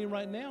listening to me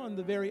right now, and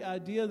the very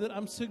idea that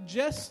I'm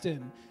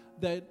suggesting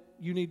that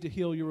you need to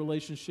heal your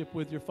relationship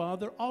with your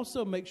father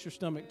also makes your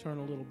stomach turn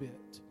a little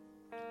bit.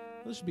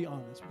 Let's just be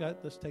honest.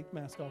 Let's take the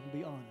mask off and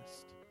be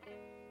honest.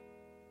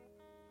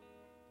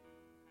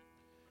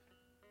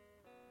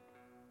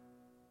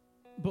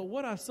 But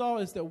what I saw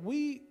is that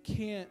we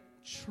can't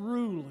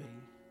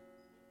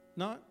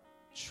not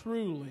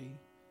truly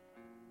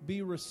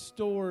be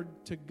restored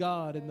to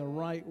God in the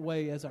right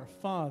way as our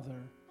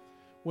Father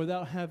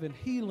without having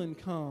healing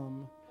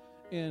come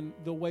in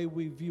the way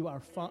we view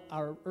our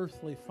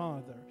earthly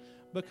father.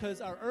 Because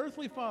our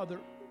earthly father,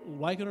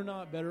 like it or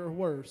not, better or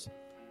worse,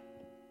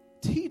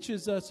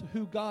 teaches us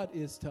who God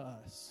is to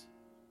us.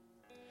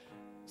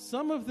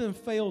 Some of them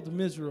failed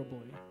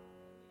miserably.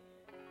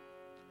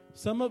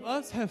 Some of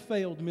us have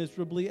failed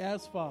miserably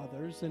as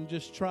fathers and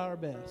just try our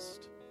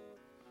best.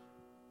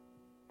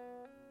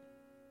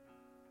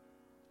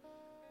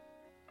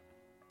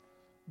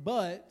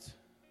 But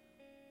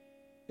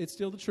it's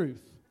still the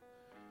truth.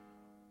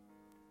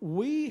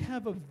 We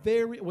have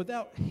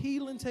without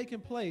healing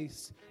taking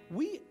place,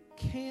 we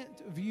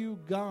can't view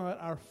God,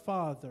 our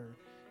Father,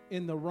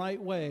 in the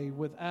right way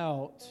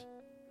without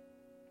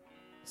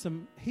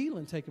some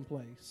healing taking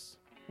place.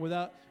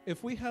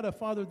 If we had a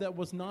father that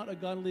was not a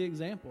godly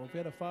example, if we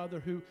had a father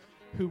who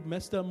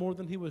messed up more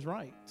than he was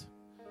right,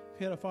 if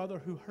we had a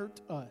father who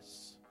hurt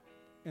us,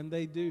 and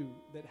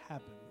that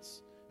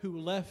happens, who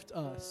left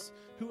us,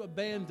 who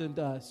abandoned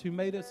us, who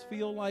made us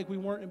feel like we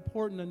weren't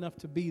important enough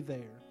to be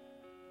there.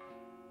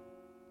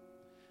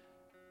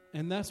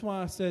 And that's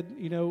why I said,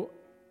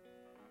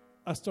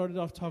 I started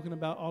off talking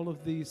about all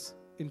of these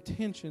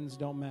intentions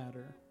don't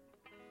matter.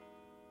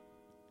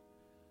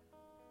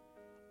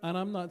 And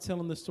I'm not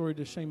telling this story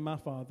to shame my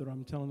father.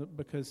 I'm telling it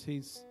because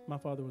my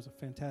father was a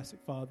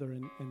fantastic father,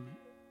 and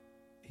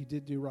he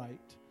did do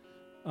right.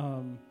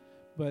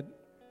 But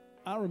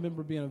I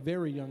remember being a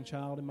very young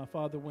child, and my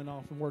father went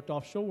off and worked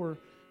offshore.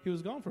 He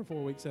was gone for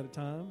 4 weeks at a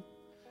time.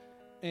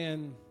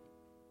 And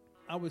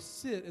I would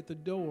sit at the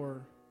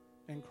door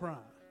and cry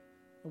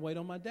and wait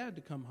on my dad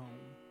to come home.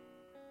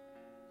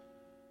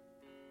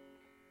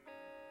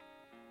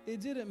 It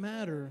didn't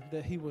matter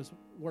that he was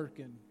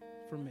working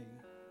for me.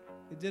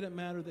 It didn't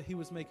matter that he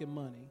was making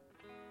money.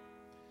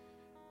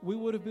 We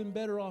would have been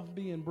better off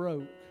being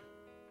broke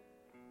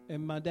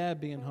and my dad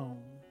being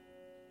home.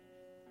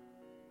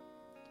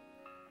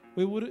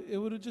 It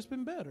would have just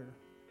been better.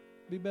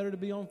 It'd be better to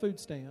be on food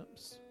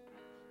stamps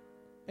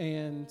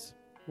and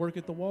work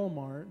at the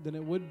Walmart than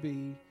it would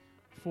be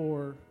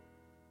for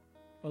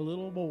a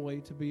little boy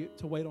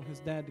to wait on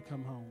his dad to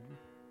come home.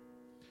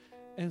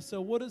 And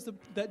so what does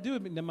that do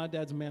with me? Now, my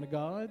dad's a man of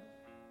God.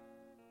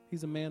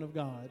 He's a man of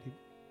God.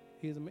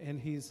 He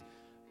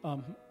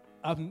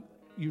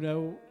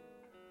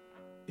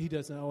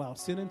doesn't allow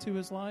sin into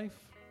his life.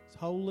 He's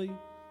holy.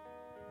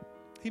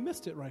 He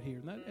missed it right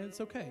here, and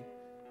it's okay.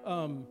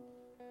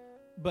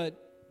 But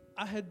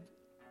I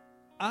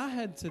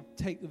had to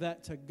take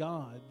that to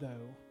God,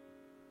 though,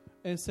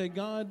 and say,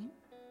 God,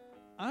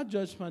 I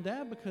judged my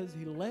dad because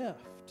he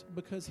left,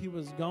 because he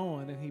was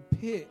gone, and he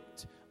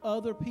picked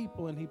other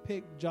people, and he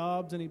picked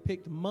jobs, and he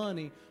picked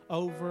money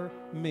over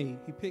me.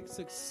 He picked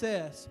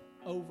success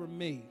over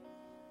me.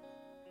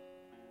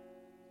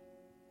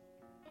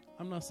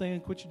 I'm not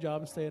saying quit your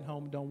job and stay at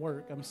home and don't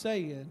work. I'm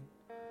saying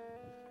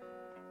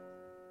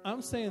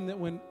that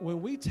when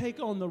we take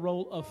on the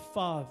role of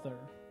father,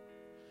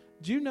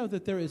 do you know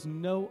that there is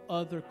no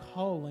other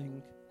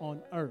calling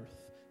on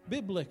earth?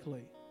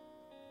 Biblically,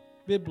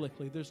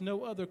 there's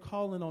no other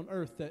calling on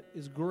earth that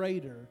is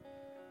greater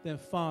than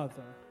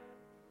father.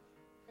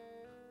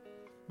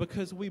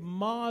 Because we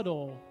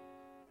model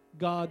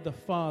God the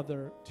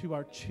Father to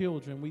our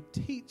children. We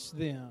teach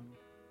them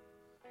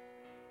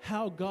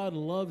how God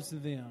loves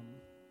them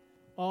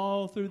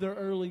all through their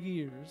early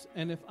years.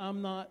 And if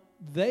I'm not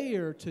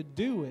there to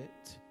do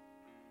it,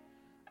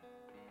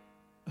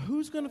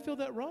 who's going to fill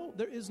that role?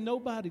 There is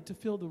nobody to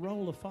fill the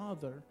role of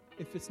father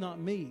if it's not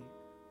me,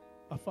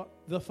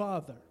 the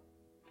father.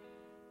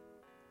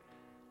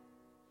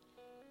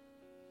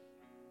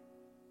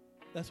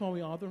 That's why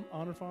we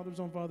honor fathers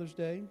on Father's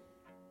Day.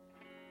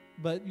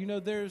 But, you know,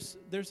 there's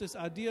this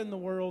idea in the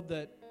world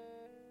that,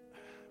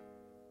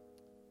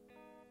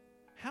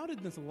 how did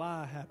this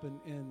lie happen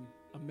in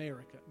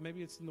America?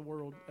 Maybe it's in the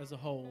world as a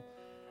whole,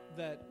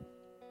 that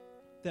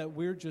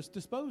we're just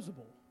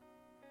disposable.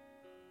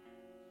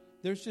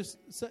 There's just,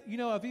 you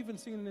know, I've even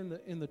seen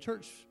it in the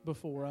church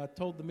before. I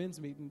told the men's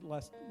meeting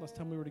last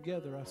time we were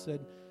together, I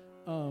said,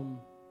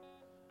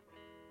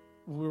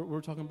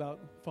 we're talking about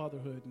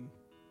fatherhood and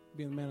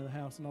being the man of the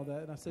house and all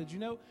that. And I said, you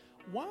know,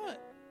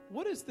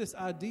 what is this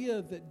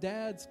idea that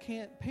dads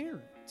can't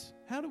parent?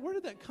 Where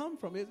did that come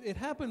from? It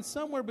happened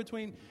somewhere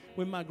between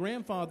when my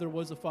grandfather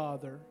was a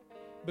father,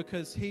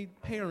 because he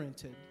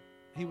parented,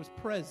 he was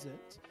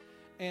present,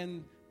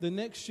 and the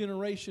next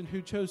generation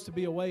who chose to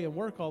be away and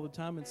work all the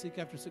time and seek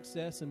after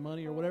success and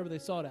money or whatever they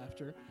sought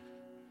after.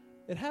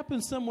 It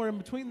happened somewhere in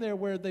between there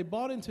where they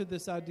bought into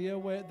this idea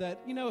that,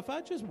 you know, if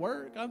I just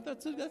work,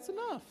 that's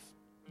enough.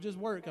 Just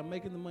work. I'm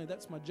making the money.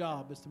 That's my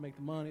job, is to make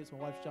the money. It's my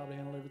wife's job to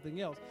handle everything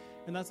else.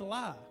 And that's a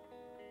lie.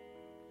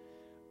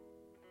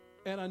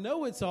 And I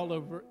know it's all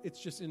over.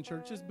 It's just in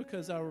churches,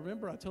 because I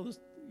remember I told this,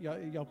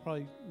 y'all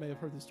probably may have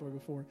heard this story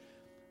before.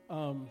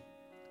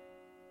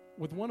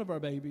 With one of our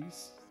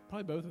babies,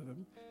 probably both of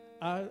them,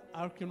 I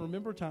can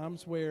remember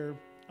times where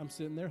I'm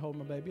sitting there holding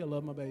my baby. I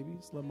love my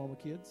babies, love all my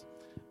kids.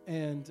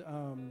 And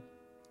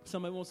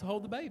somebody wants to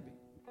hold the baby.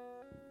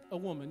 A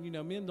woman. You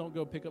know, men don't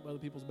go pick up other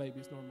people's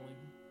babies normally.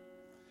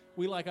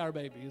 We like our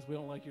babies. We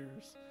don't like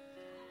yours.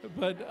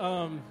 But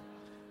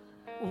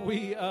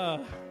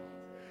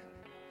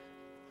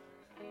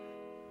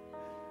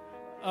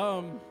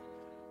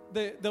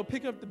they'll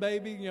pick up the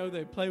baby, you know,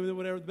 they play with it,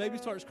 whatever. The baby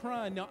starts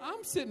crying. Now,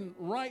 I'm sitting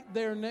right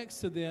there next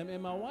to them,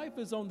 and my wife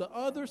is on the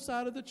other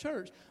side of the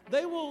church.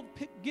 They will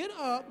get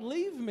up,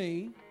 leave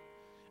me,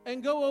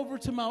 and go over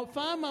to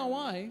find my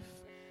wife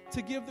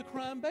to give the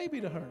crying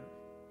baby to her.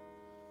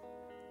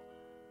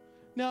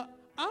 Now,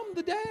 I'm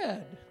the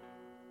dad.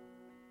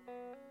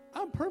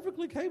 I'm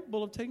perfectly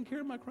capable of taking care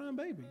of my crying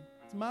baby.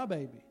 It's my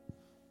baby.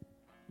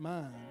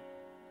 Mine.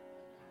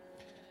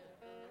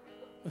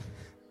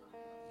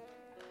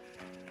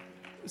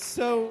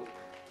 So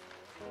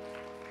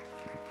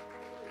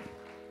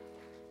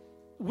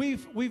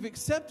we've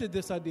accepted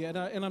this idea,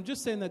 and I'm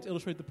just saying that to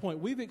illustrate the point.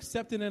 We've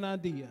accepted an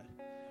idea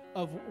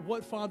of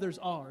what fathers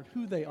are,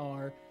 who they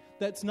are,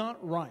 that's not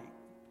right.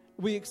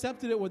 We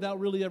accepted it without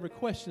really ever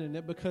questioning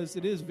it, because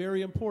it is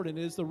very important.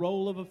 It is the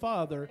role of a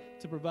father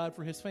to provide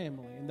for his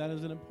family, and that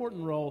is an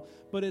important role,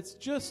 but it's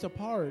just a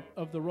part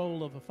of the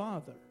role of a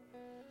father.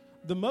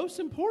 The most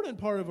important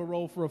part of a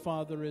role for a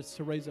father is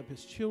to raise up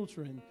his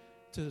children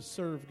to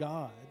serve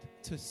God,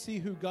 to see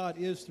who God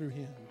is through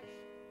him.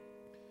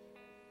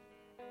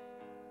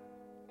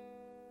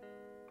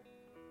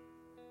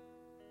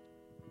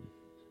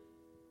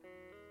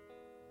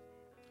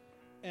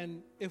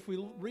 And if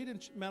we read in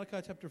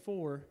Malachi chapter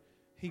 4,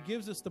 he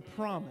gives us the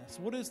promise.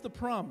 What is the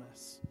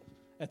promise?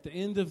 At the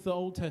end of the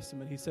Old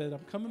Testament, he said,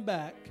 I'm coming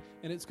back,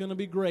 and it's going to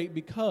be great,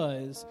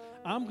 because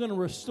I'm going to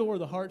restore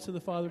the hearts of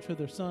the father to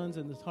their sons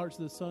and the hearts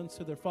of the sons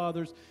to their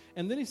fathers.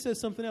 And then he says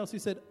something else. He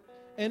said,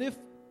 and if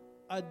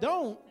I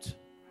don't,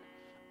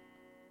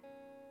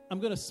 I'm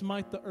going to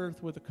smite the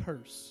earth with a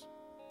curse.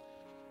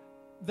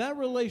 That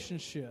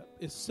relationship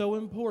is so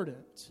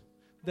important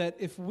that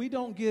if we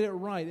don't get it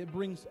right, it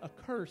brings a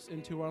curse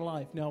into our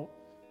life. Now,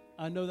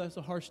 I know that's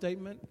a harsh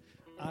statement.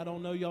 I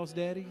don't know y'all's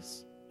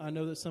daddies. I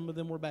know that some of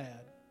them were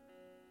bad.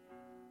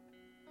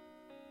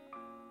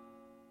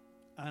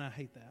 And I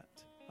hate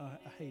that. I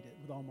hate it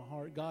with all my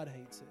heart. God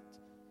hates it.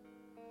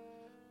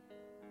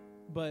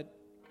 But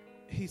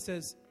he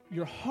says,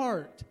 your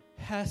heart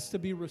has to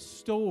be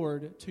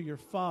restored to your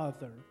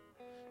father.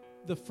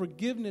 The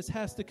forgiveness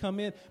has to come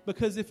in,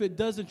 because if it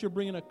doesn't, you're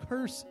bringing a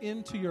curse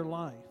into your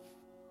life.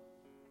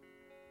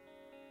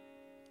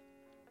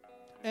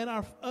 And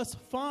us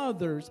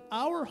fathers,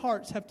 our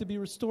hearts have to be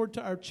restored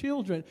to our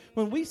children.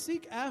 When we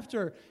seek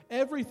after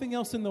everything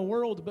else in the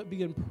world but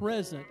being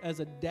present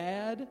as a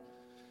dad,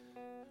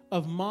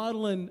 of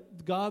modeling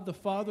God the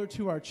Father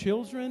to our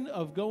children,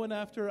 of going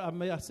after,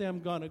 I say I'm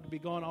going to be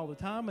gone all the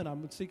time, and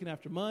I'm seeking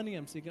after money.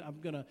 I'm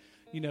going to,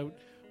 you know,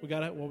 we got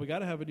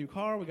to have a new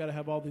car. We got to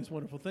have all these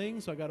wonderful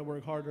things. So I got to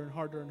work harder and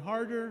harder and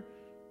harder.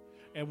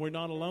 And we're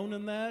not alone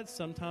in that.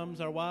 Sometimes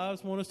our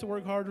wives want us to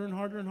work harder and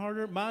harder and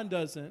harder. Mine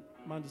doesn't.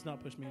 Mine does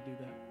not push me to do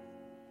that.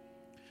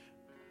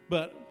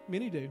 But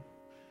many do.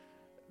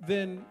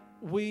 Then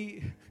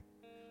we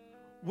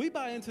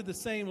buy into the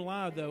same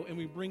lie, though,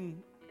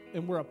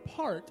 and we're a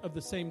part of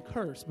the same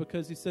curse,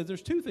 because he says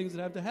there's two things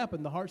that have to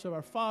happen. The hearts of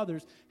our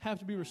fathers have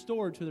to be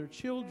restored to their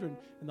children,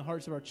 and the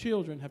hearts of our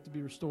children have to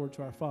be restored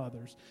to our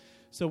fathers.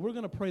 So we're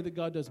going to pray that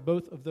God does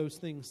both of those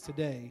things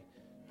today.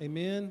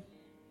 Amen.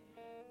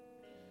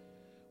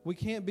 We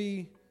can't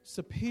be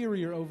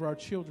superior over our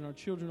children. Our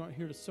children aren't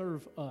here to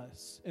serve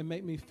us and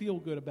make me feel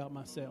good about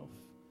myself.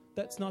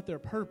 That's not their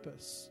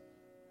purpose.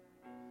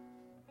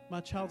 My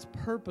child's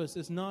purpose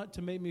is not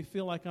to make me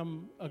feel like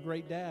I'm a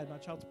great dad. My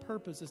child's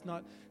purpose is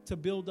not to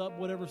build up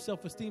whatever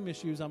self-esteem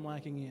issues I'm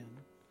lacking in.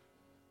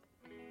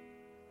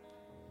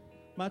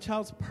 My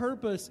child's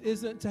purpose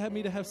isn't to have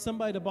me to have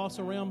somebody to boss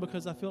around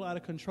because I feel out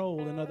of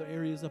control in other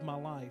areas of my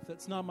life.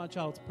 That's not my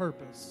child's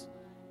purpose.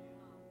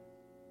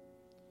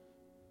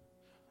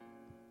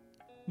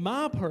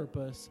 My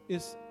purpose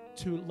is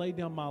to lay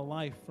down my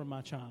life for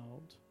my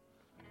child.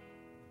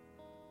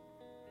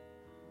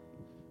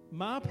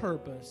 My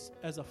purpose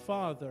as a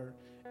father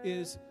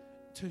is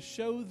to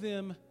show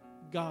them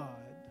God.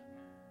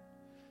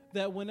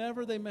 That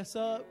whenever they mess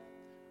up,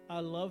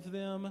 I love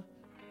them.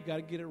 You got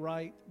to get it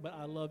right, but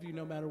I love you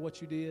no matter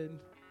what you did.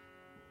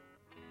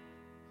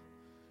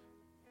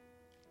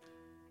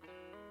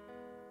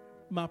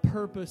 My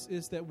purpose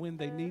is that when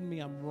they need me,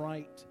 I'm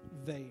right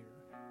there.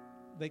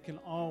 They can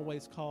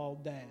always call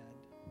Dad,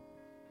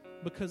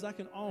 because I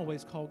can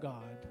always call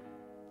God.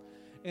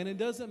 And it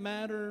doesn't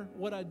matter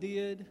what I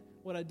did,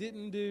 what I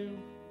didn't do.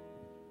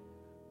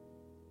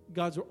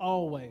 God's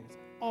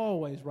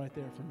always right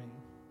there for me.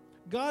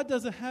 God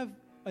doesn't have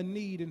a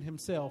need in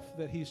himself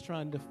that he's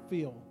trying to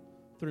fill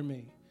through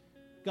me.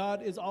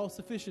 God is all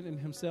sufficient in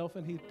himself,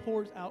 and he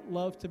pours out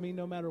love to me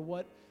no matter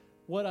what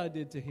I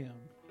did to him.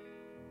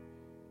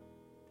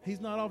 He's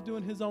not off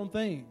doing his own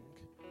thing.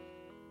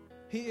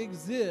 He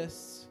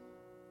exists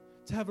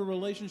to have a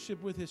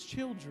relationship with his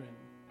children.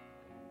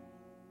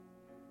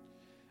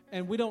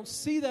 And we don't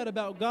see that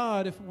about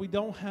God if we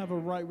don't have a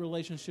right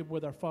relationship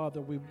with our Father.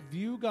 We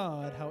view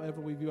God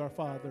however we view our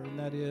Father, and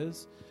that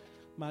is,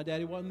 my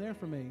daddy wasn't there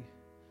for me.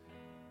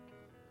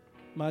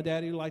 My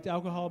daddy liked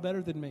alcohol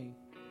better than me.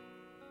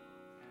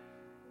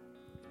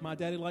 My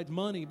daddy liked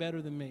money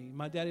better than me.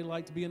 My daddy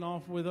liked being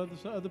off with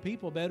other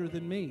people better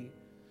than me.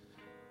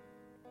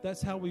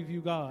 That's how we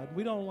view God.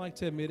 We don't like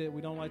to admit it.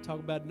 We don't like to talk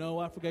about, no,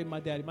 I forgave my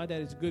daddy. My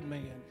daddy's a good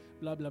man,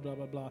 blah, blah, blah,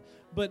 blah, blah.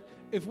 But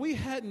if we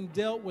hadn't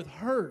dealt with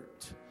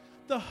hurt,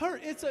 the hurt,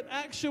 it's an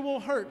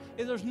actual hurt.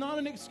 There's not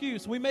an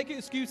excuse. We make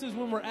excuses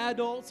when we're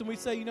adults and we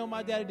say,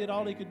 my daddy did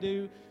all he could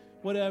do,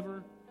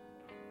 whatever.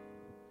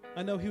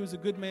 I know he was a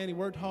good man. He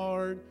worked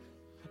hard.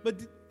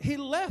 But he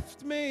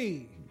left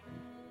me.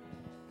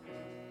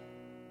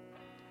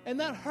 And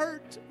that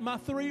hurt my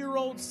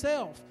 3-year-old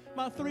self.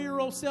 My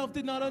 3-year-old self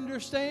did not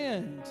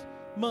understand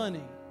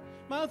money.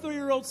 My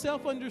 3-year-old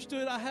self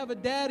understood I have a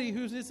daddy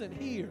who isn't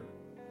here.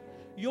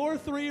 Your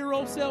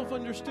 3-year-old self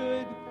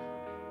understood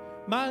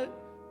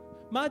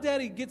my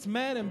daddy gets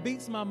mad and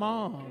beats my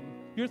mom.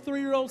 Your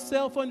 3-year-old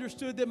self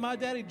understood that my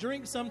daddy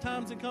drinks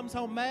sometimes and comes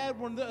home mad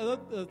when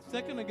a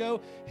second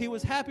ago he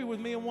was happy with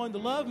me and wanted to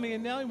love me,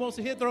 and now he wants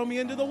to throw me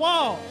into the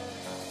wall.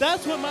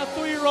 That's what my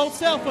 3-year-old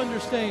self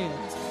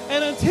understands.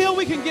 And until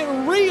we can get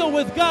real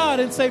with God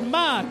and say,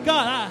 my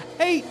God,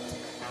 I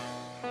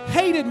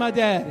hated my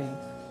daddy.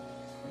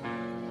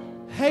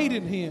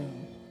 Hated him.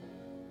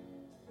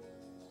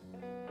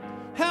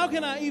 How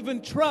can I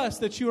even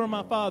trust that you are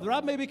my Father?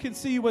 I maybe can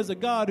see you as a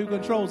God who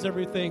controls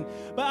everything,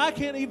 but I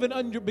can't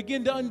even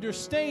begin to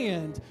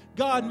understand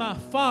God, my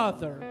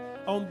Father,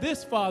 on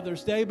this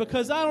Father's Day,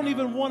 because I don't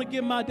even want to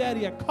give my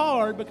daddy a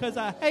card because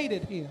I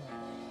hated him.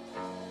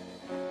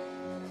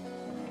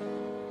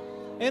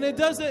 And it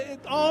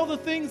doesn't, all the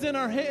things in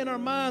our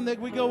mind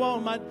that we go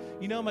on, my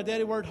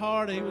daddy worked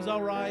hard, and he was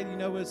all right,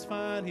 it was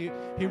fine,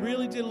 he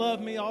really did love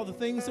me, all the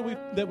things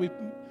that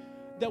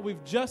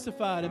we've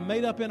justified and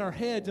made up in our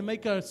head to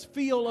make us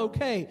feel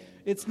okay.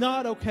 It's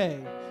not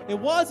okay. It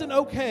wasn't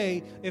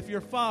okay if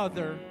your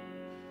father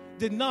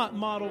did not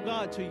model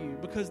God to you,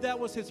 because that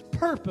was his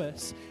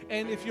purpose.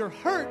 And if you're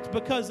hurt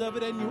because of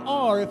it, and you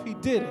are if he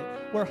did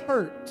it, we're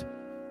hurt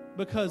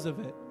because of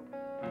it.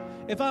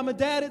 If I'm a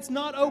dad, it's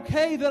not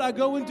okay that I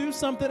go and do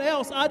something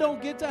else. I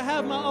don't get to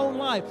have my own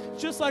life.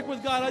 Just like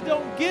with God, I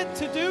don't get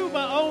to do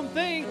my own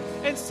thing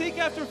and seek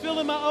after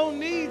filling my own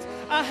needs.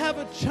 I have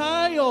a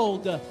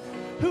child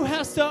who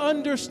has to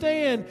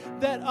understand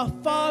that a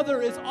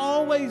father is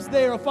always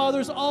there. A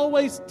father's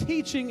always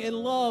teaching in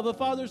love. A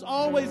father's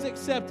always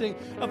accepting.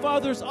 A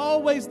father's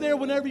always there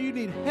whenever you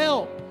need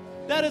help.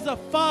 That is a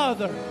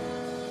father.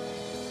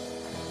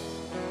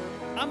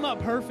 I'm not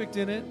perfect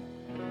in it.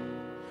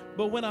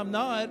 But when I'm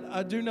not,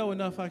 I do know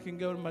enough I can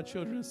go to my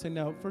children and say,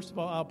 now, first of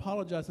all, I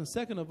apologize. And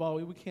second of all,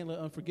 we can't let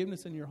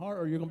unforgiveness in your heart,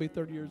 or you're going to be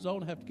 30 years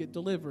old and have to get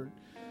delivered.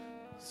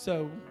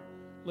 So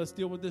let's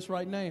deal with this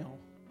right now.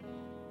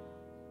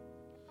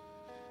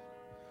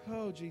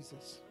 Oh,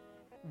 Jesus.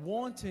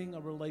 Wanting a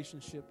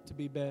relationship to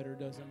be better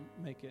doesn't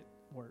make it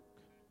work.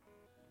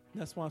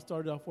 That's why I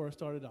started off where I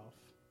started off.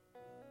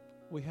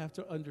 We have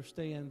to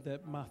understand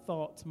that my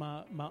thoughts,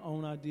 my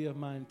own idea of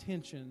my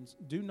intentions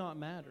do not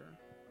matter.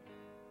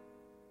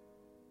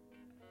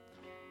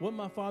 What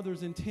my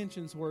father's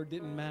intentions were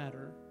didn't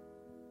matter.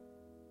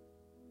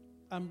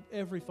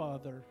 Every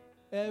father,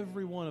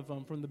 every one of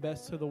them, from the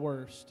best to the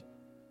worst,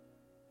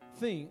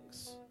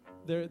 thinks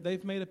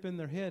they've made up in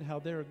their head how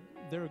they're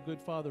a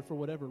good father for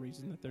whatever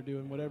reason that they're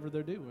doing, whatever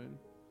they're doing.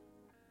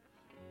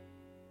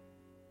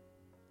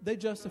 They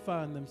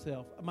justify in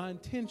themselves. My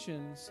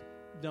intentions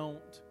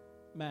don't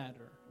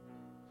matter.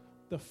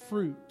 The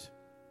fruit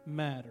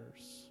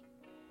matters.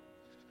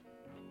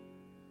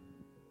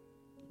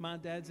 My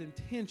dad's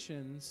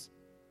intentions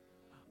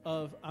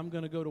of I'm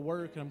going to go to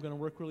work and I'm going to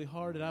work really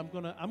hard and I'm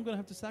going to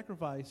have to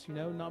sacrifice,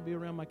 not be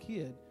around my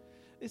kid.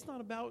 It's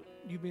not about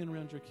you being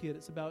around your kid.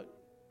 It's about,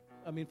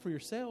 for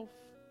yourself,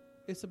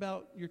 it's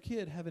about your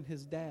kid having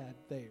his dad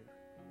there.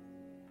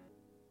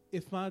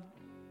 If my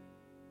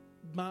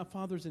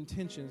father's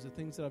intentions, the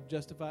things that I've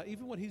justified,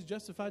 even what he's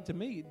justified to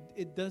me,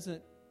 it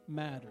doesn't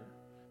matter.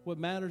 What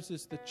matters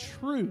is the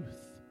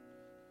truth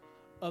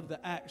of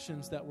the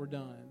actions that were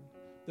done.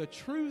 The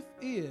truth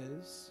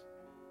is,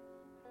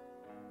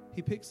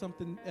 he picked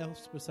something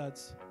else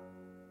besides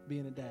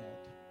being a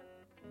dad.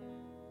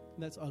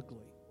 And that's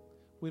ugly.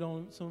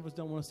 Some of us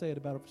don't want to say it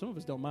about, some of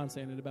us don't mind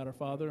saying it about our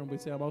father, and we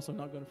say, I'm also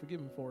not going to forgive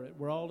him for it.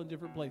 We're all in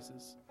different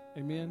places.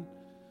 Amen?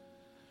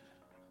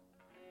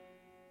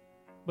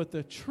 But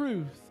the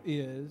truth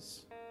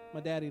is, my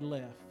daddy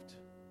left.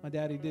 My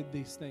daddy did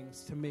these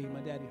things to me.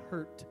 My daddy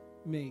hurt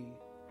me.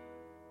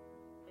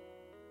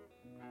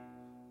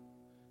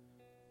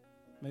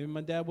 Maybe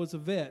my dad was a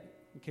vet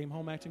and came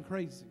home acting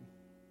crazy.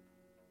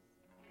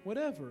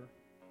 Whatever.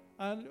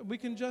 We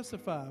can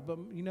justify, but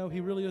he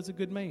really is a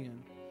good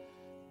man.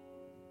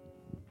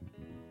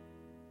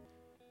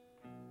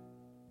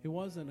 He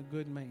wasn't a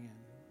good man.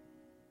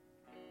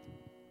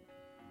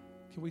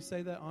 Can we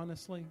say that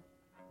honestly?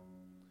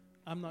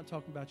 I'm not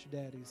talking about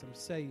your daddies. I'm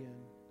saying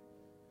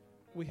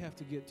we have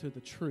to get to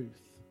the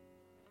truth.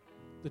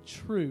 The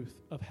truth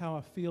of how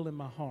I feel in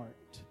my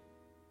heart.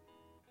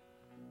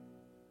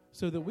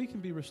 So that we can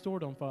be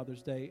restored on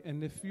Father's Day.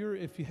 And if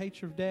you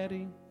hate your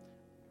daddy,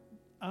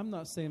 I'm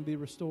not saying be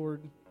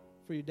restored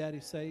for your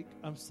daddy's sake.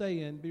 I'm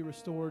saying be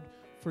restored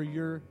for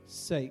your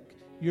sake,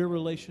 your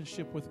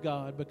relationship with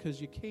God, because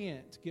you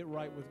can't get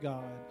right with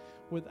God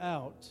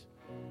without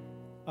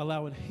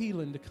allowing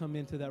healing to come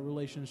into that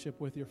relationship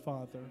with your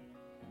Father.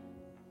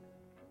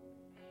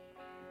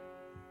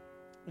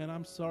 And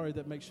I'm sorry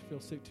that makes you feel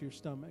sick to your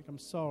stomach. I'm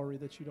sorry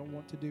that you don't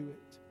want to do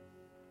it.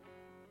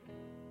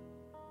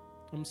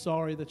 I'm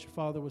sorry that your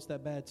father was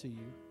that bad to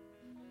you.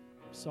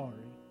 I'm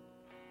sorry.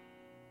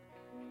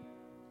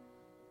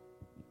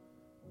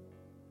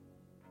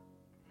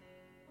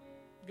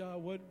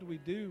 God, what do we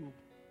do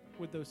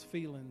with those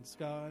feelings,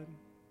 God?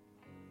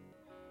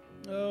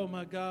 Oh,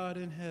 my God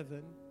in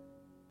heaven.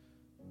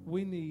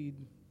 We need,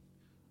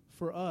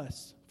 for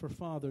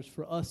fathers,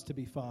 for us to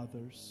be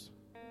fathers.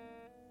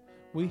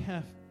 We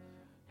have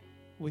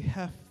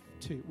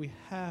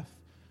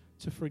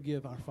to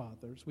forgive our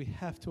fathers. We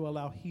have to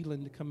allow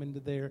healing to come into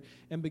there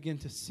and begin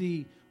to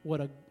see what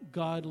a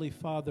godly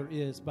father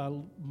is by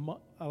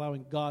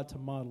allowing God to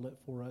model it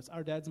for us.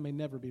 Our dads may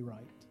never be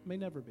right. May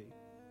never be.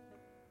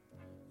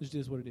 It just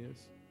is what it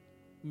is.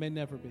 May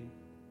never be.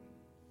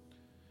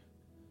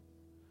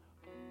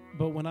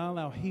 But when I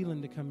allow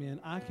healing to come in,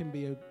 I can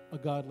be a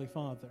godly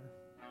father.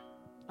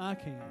 I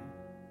can.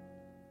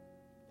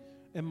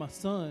 And my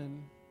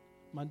son,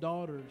 my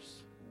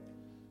daughters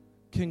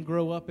can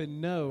grow up and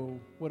know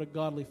what a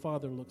godly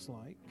father looks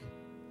like.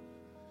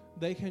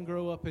 They can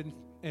grow up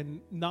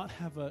and not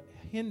have a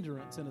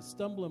hindrance and a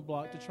stumbling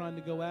block to trying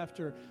to go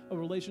after a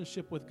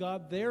relationship with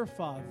God, their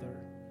Father,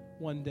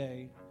 one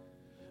day,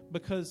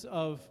 because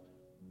of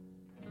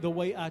the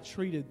way I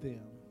treated them.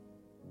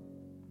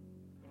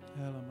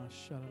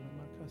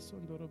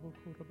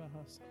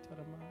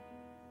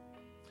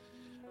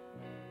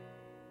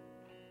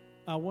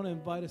 I want to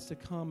invite us to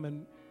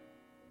come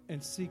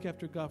and seek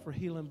after God for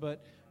healing,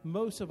 but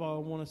most of all, I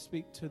want to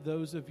speak to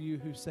those of you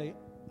who say,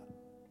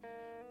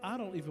 I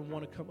don't even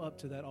want to come up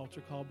to that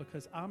altar call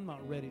because I'm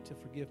not ready to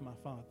forgive my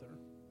father.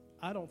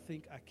 I don't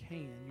think I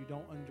can. You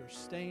don't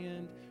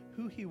understand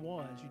who he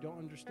was. You don't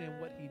understand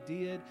what he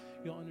did.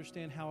 You don't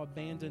understand how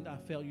abandoned I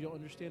felt. You don't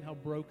understand how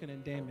broken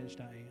and damaged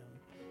I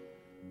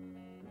am.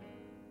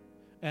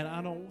 And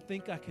I don't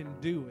think I can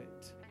do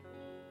it.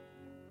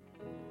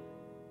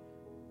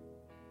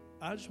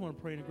 I just want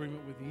to pray in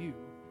agreement with you.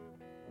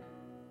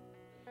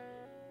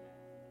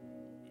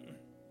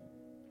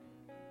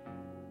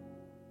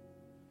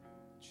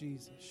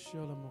 Jesus.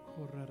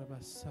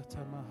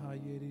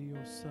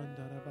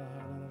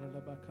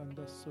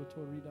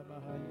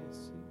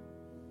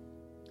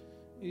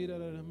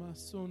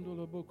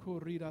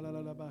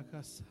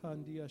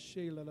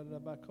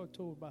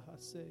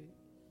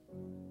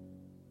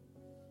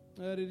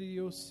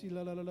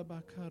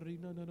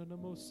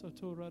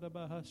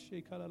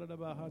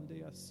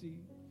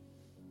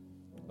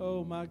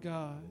 Oh my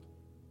God.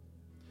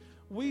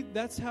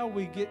 That's how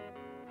we get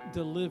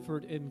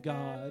delivered in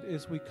God,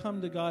 is we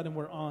come to God and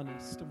we're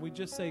honest and we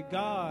just say,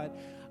 God,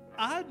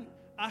 I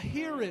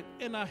hear it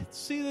and I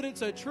see that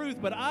it's a truth,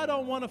 but I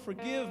don't want to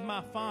forgive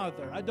my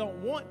father. I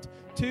don't want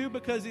to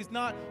because he's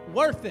not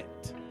worth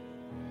it.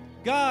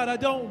 God, I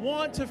don't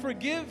want to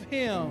forgive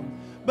him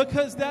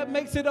because that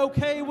makes it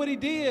okay what he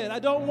did. I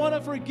don't want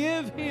to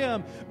forgive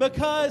him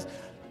because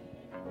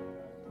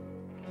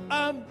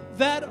I'm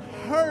that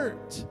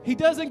hurt. He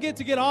doesn't get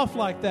to get off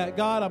like that.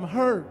 God, I'm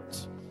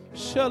hurt.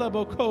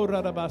 Shalaboko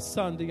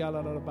radabasandi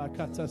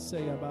alarabakata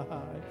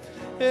sayabahai.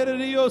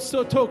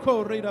 Erioso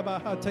toko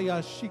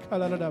redabahataya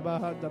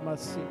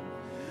shikaladabahadamasi.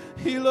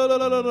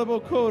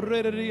 Hilolololoboko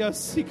redia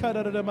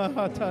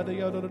sikaradamahata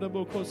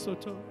yadaboko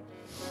soto.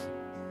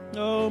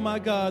 Oh my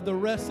God, the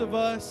rest of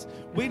us,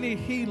 we need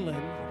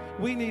healing.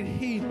 We need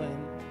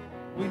healing.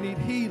 We need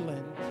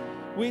healing.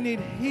 We need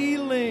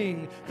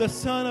healing. The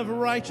Son of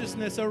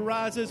Righteousness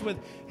arises with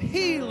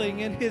healing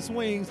in his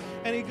wings.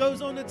 And he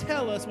goes on to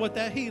tell us what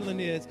that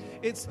healing is.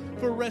 It's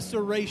for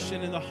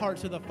restoration in the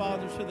hearts of the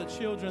fathers to the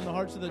children, the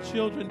hearts of the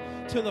children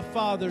to the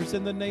fathers,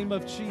 in the name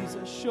of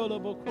Jesus.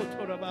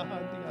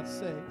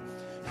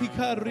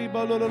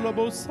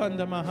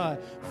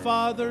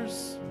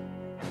 Fathers,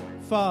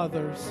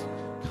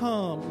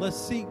 come, let's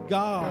seek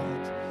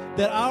God.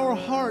 That our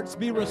hearts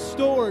be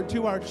restored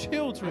to our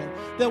children.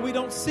 That we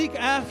don't seek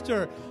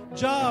after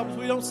jobs.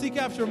 We don't seek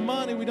after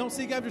money. We don't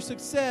seek after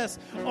success.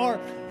 Or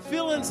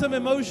feeling some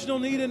emotional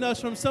need in us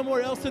from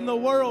somewhere else in the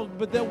world.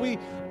 But that we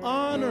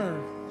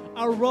honor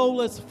our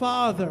role as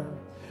father.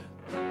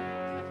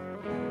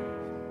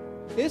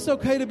 It's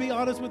okay to be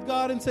honest with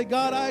God and say,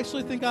 God, I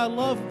actually think I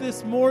love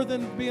this more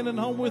than being at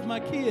home with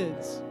my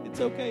kids. It's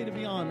okay to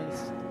be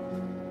honest.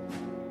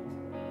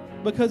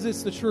 Because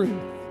it's the truth.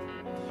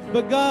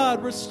 But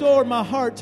God, restore my heart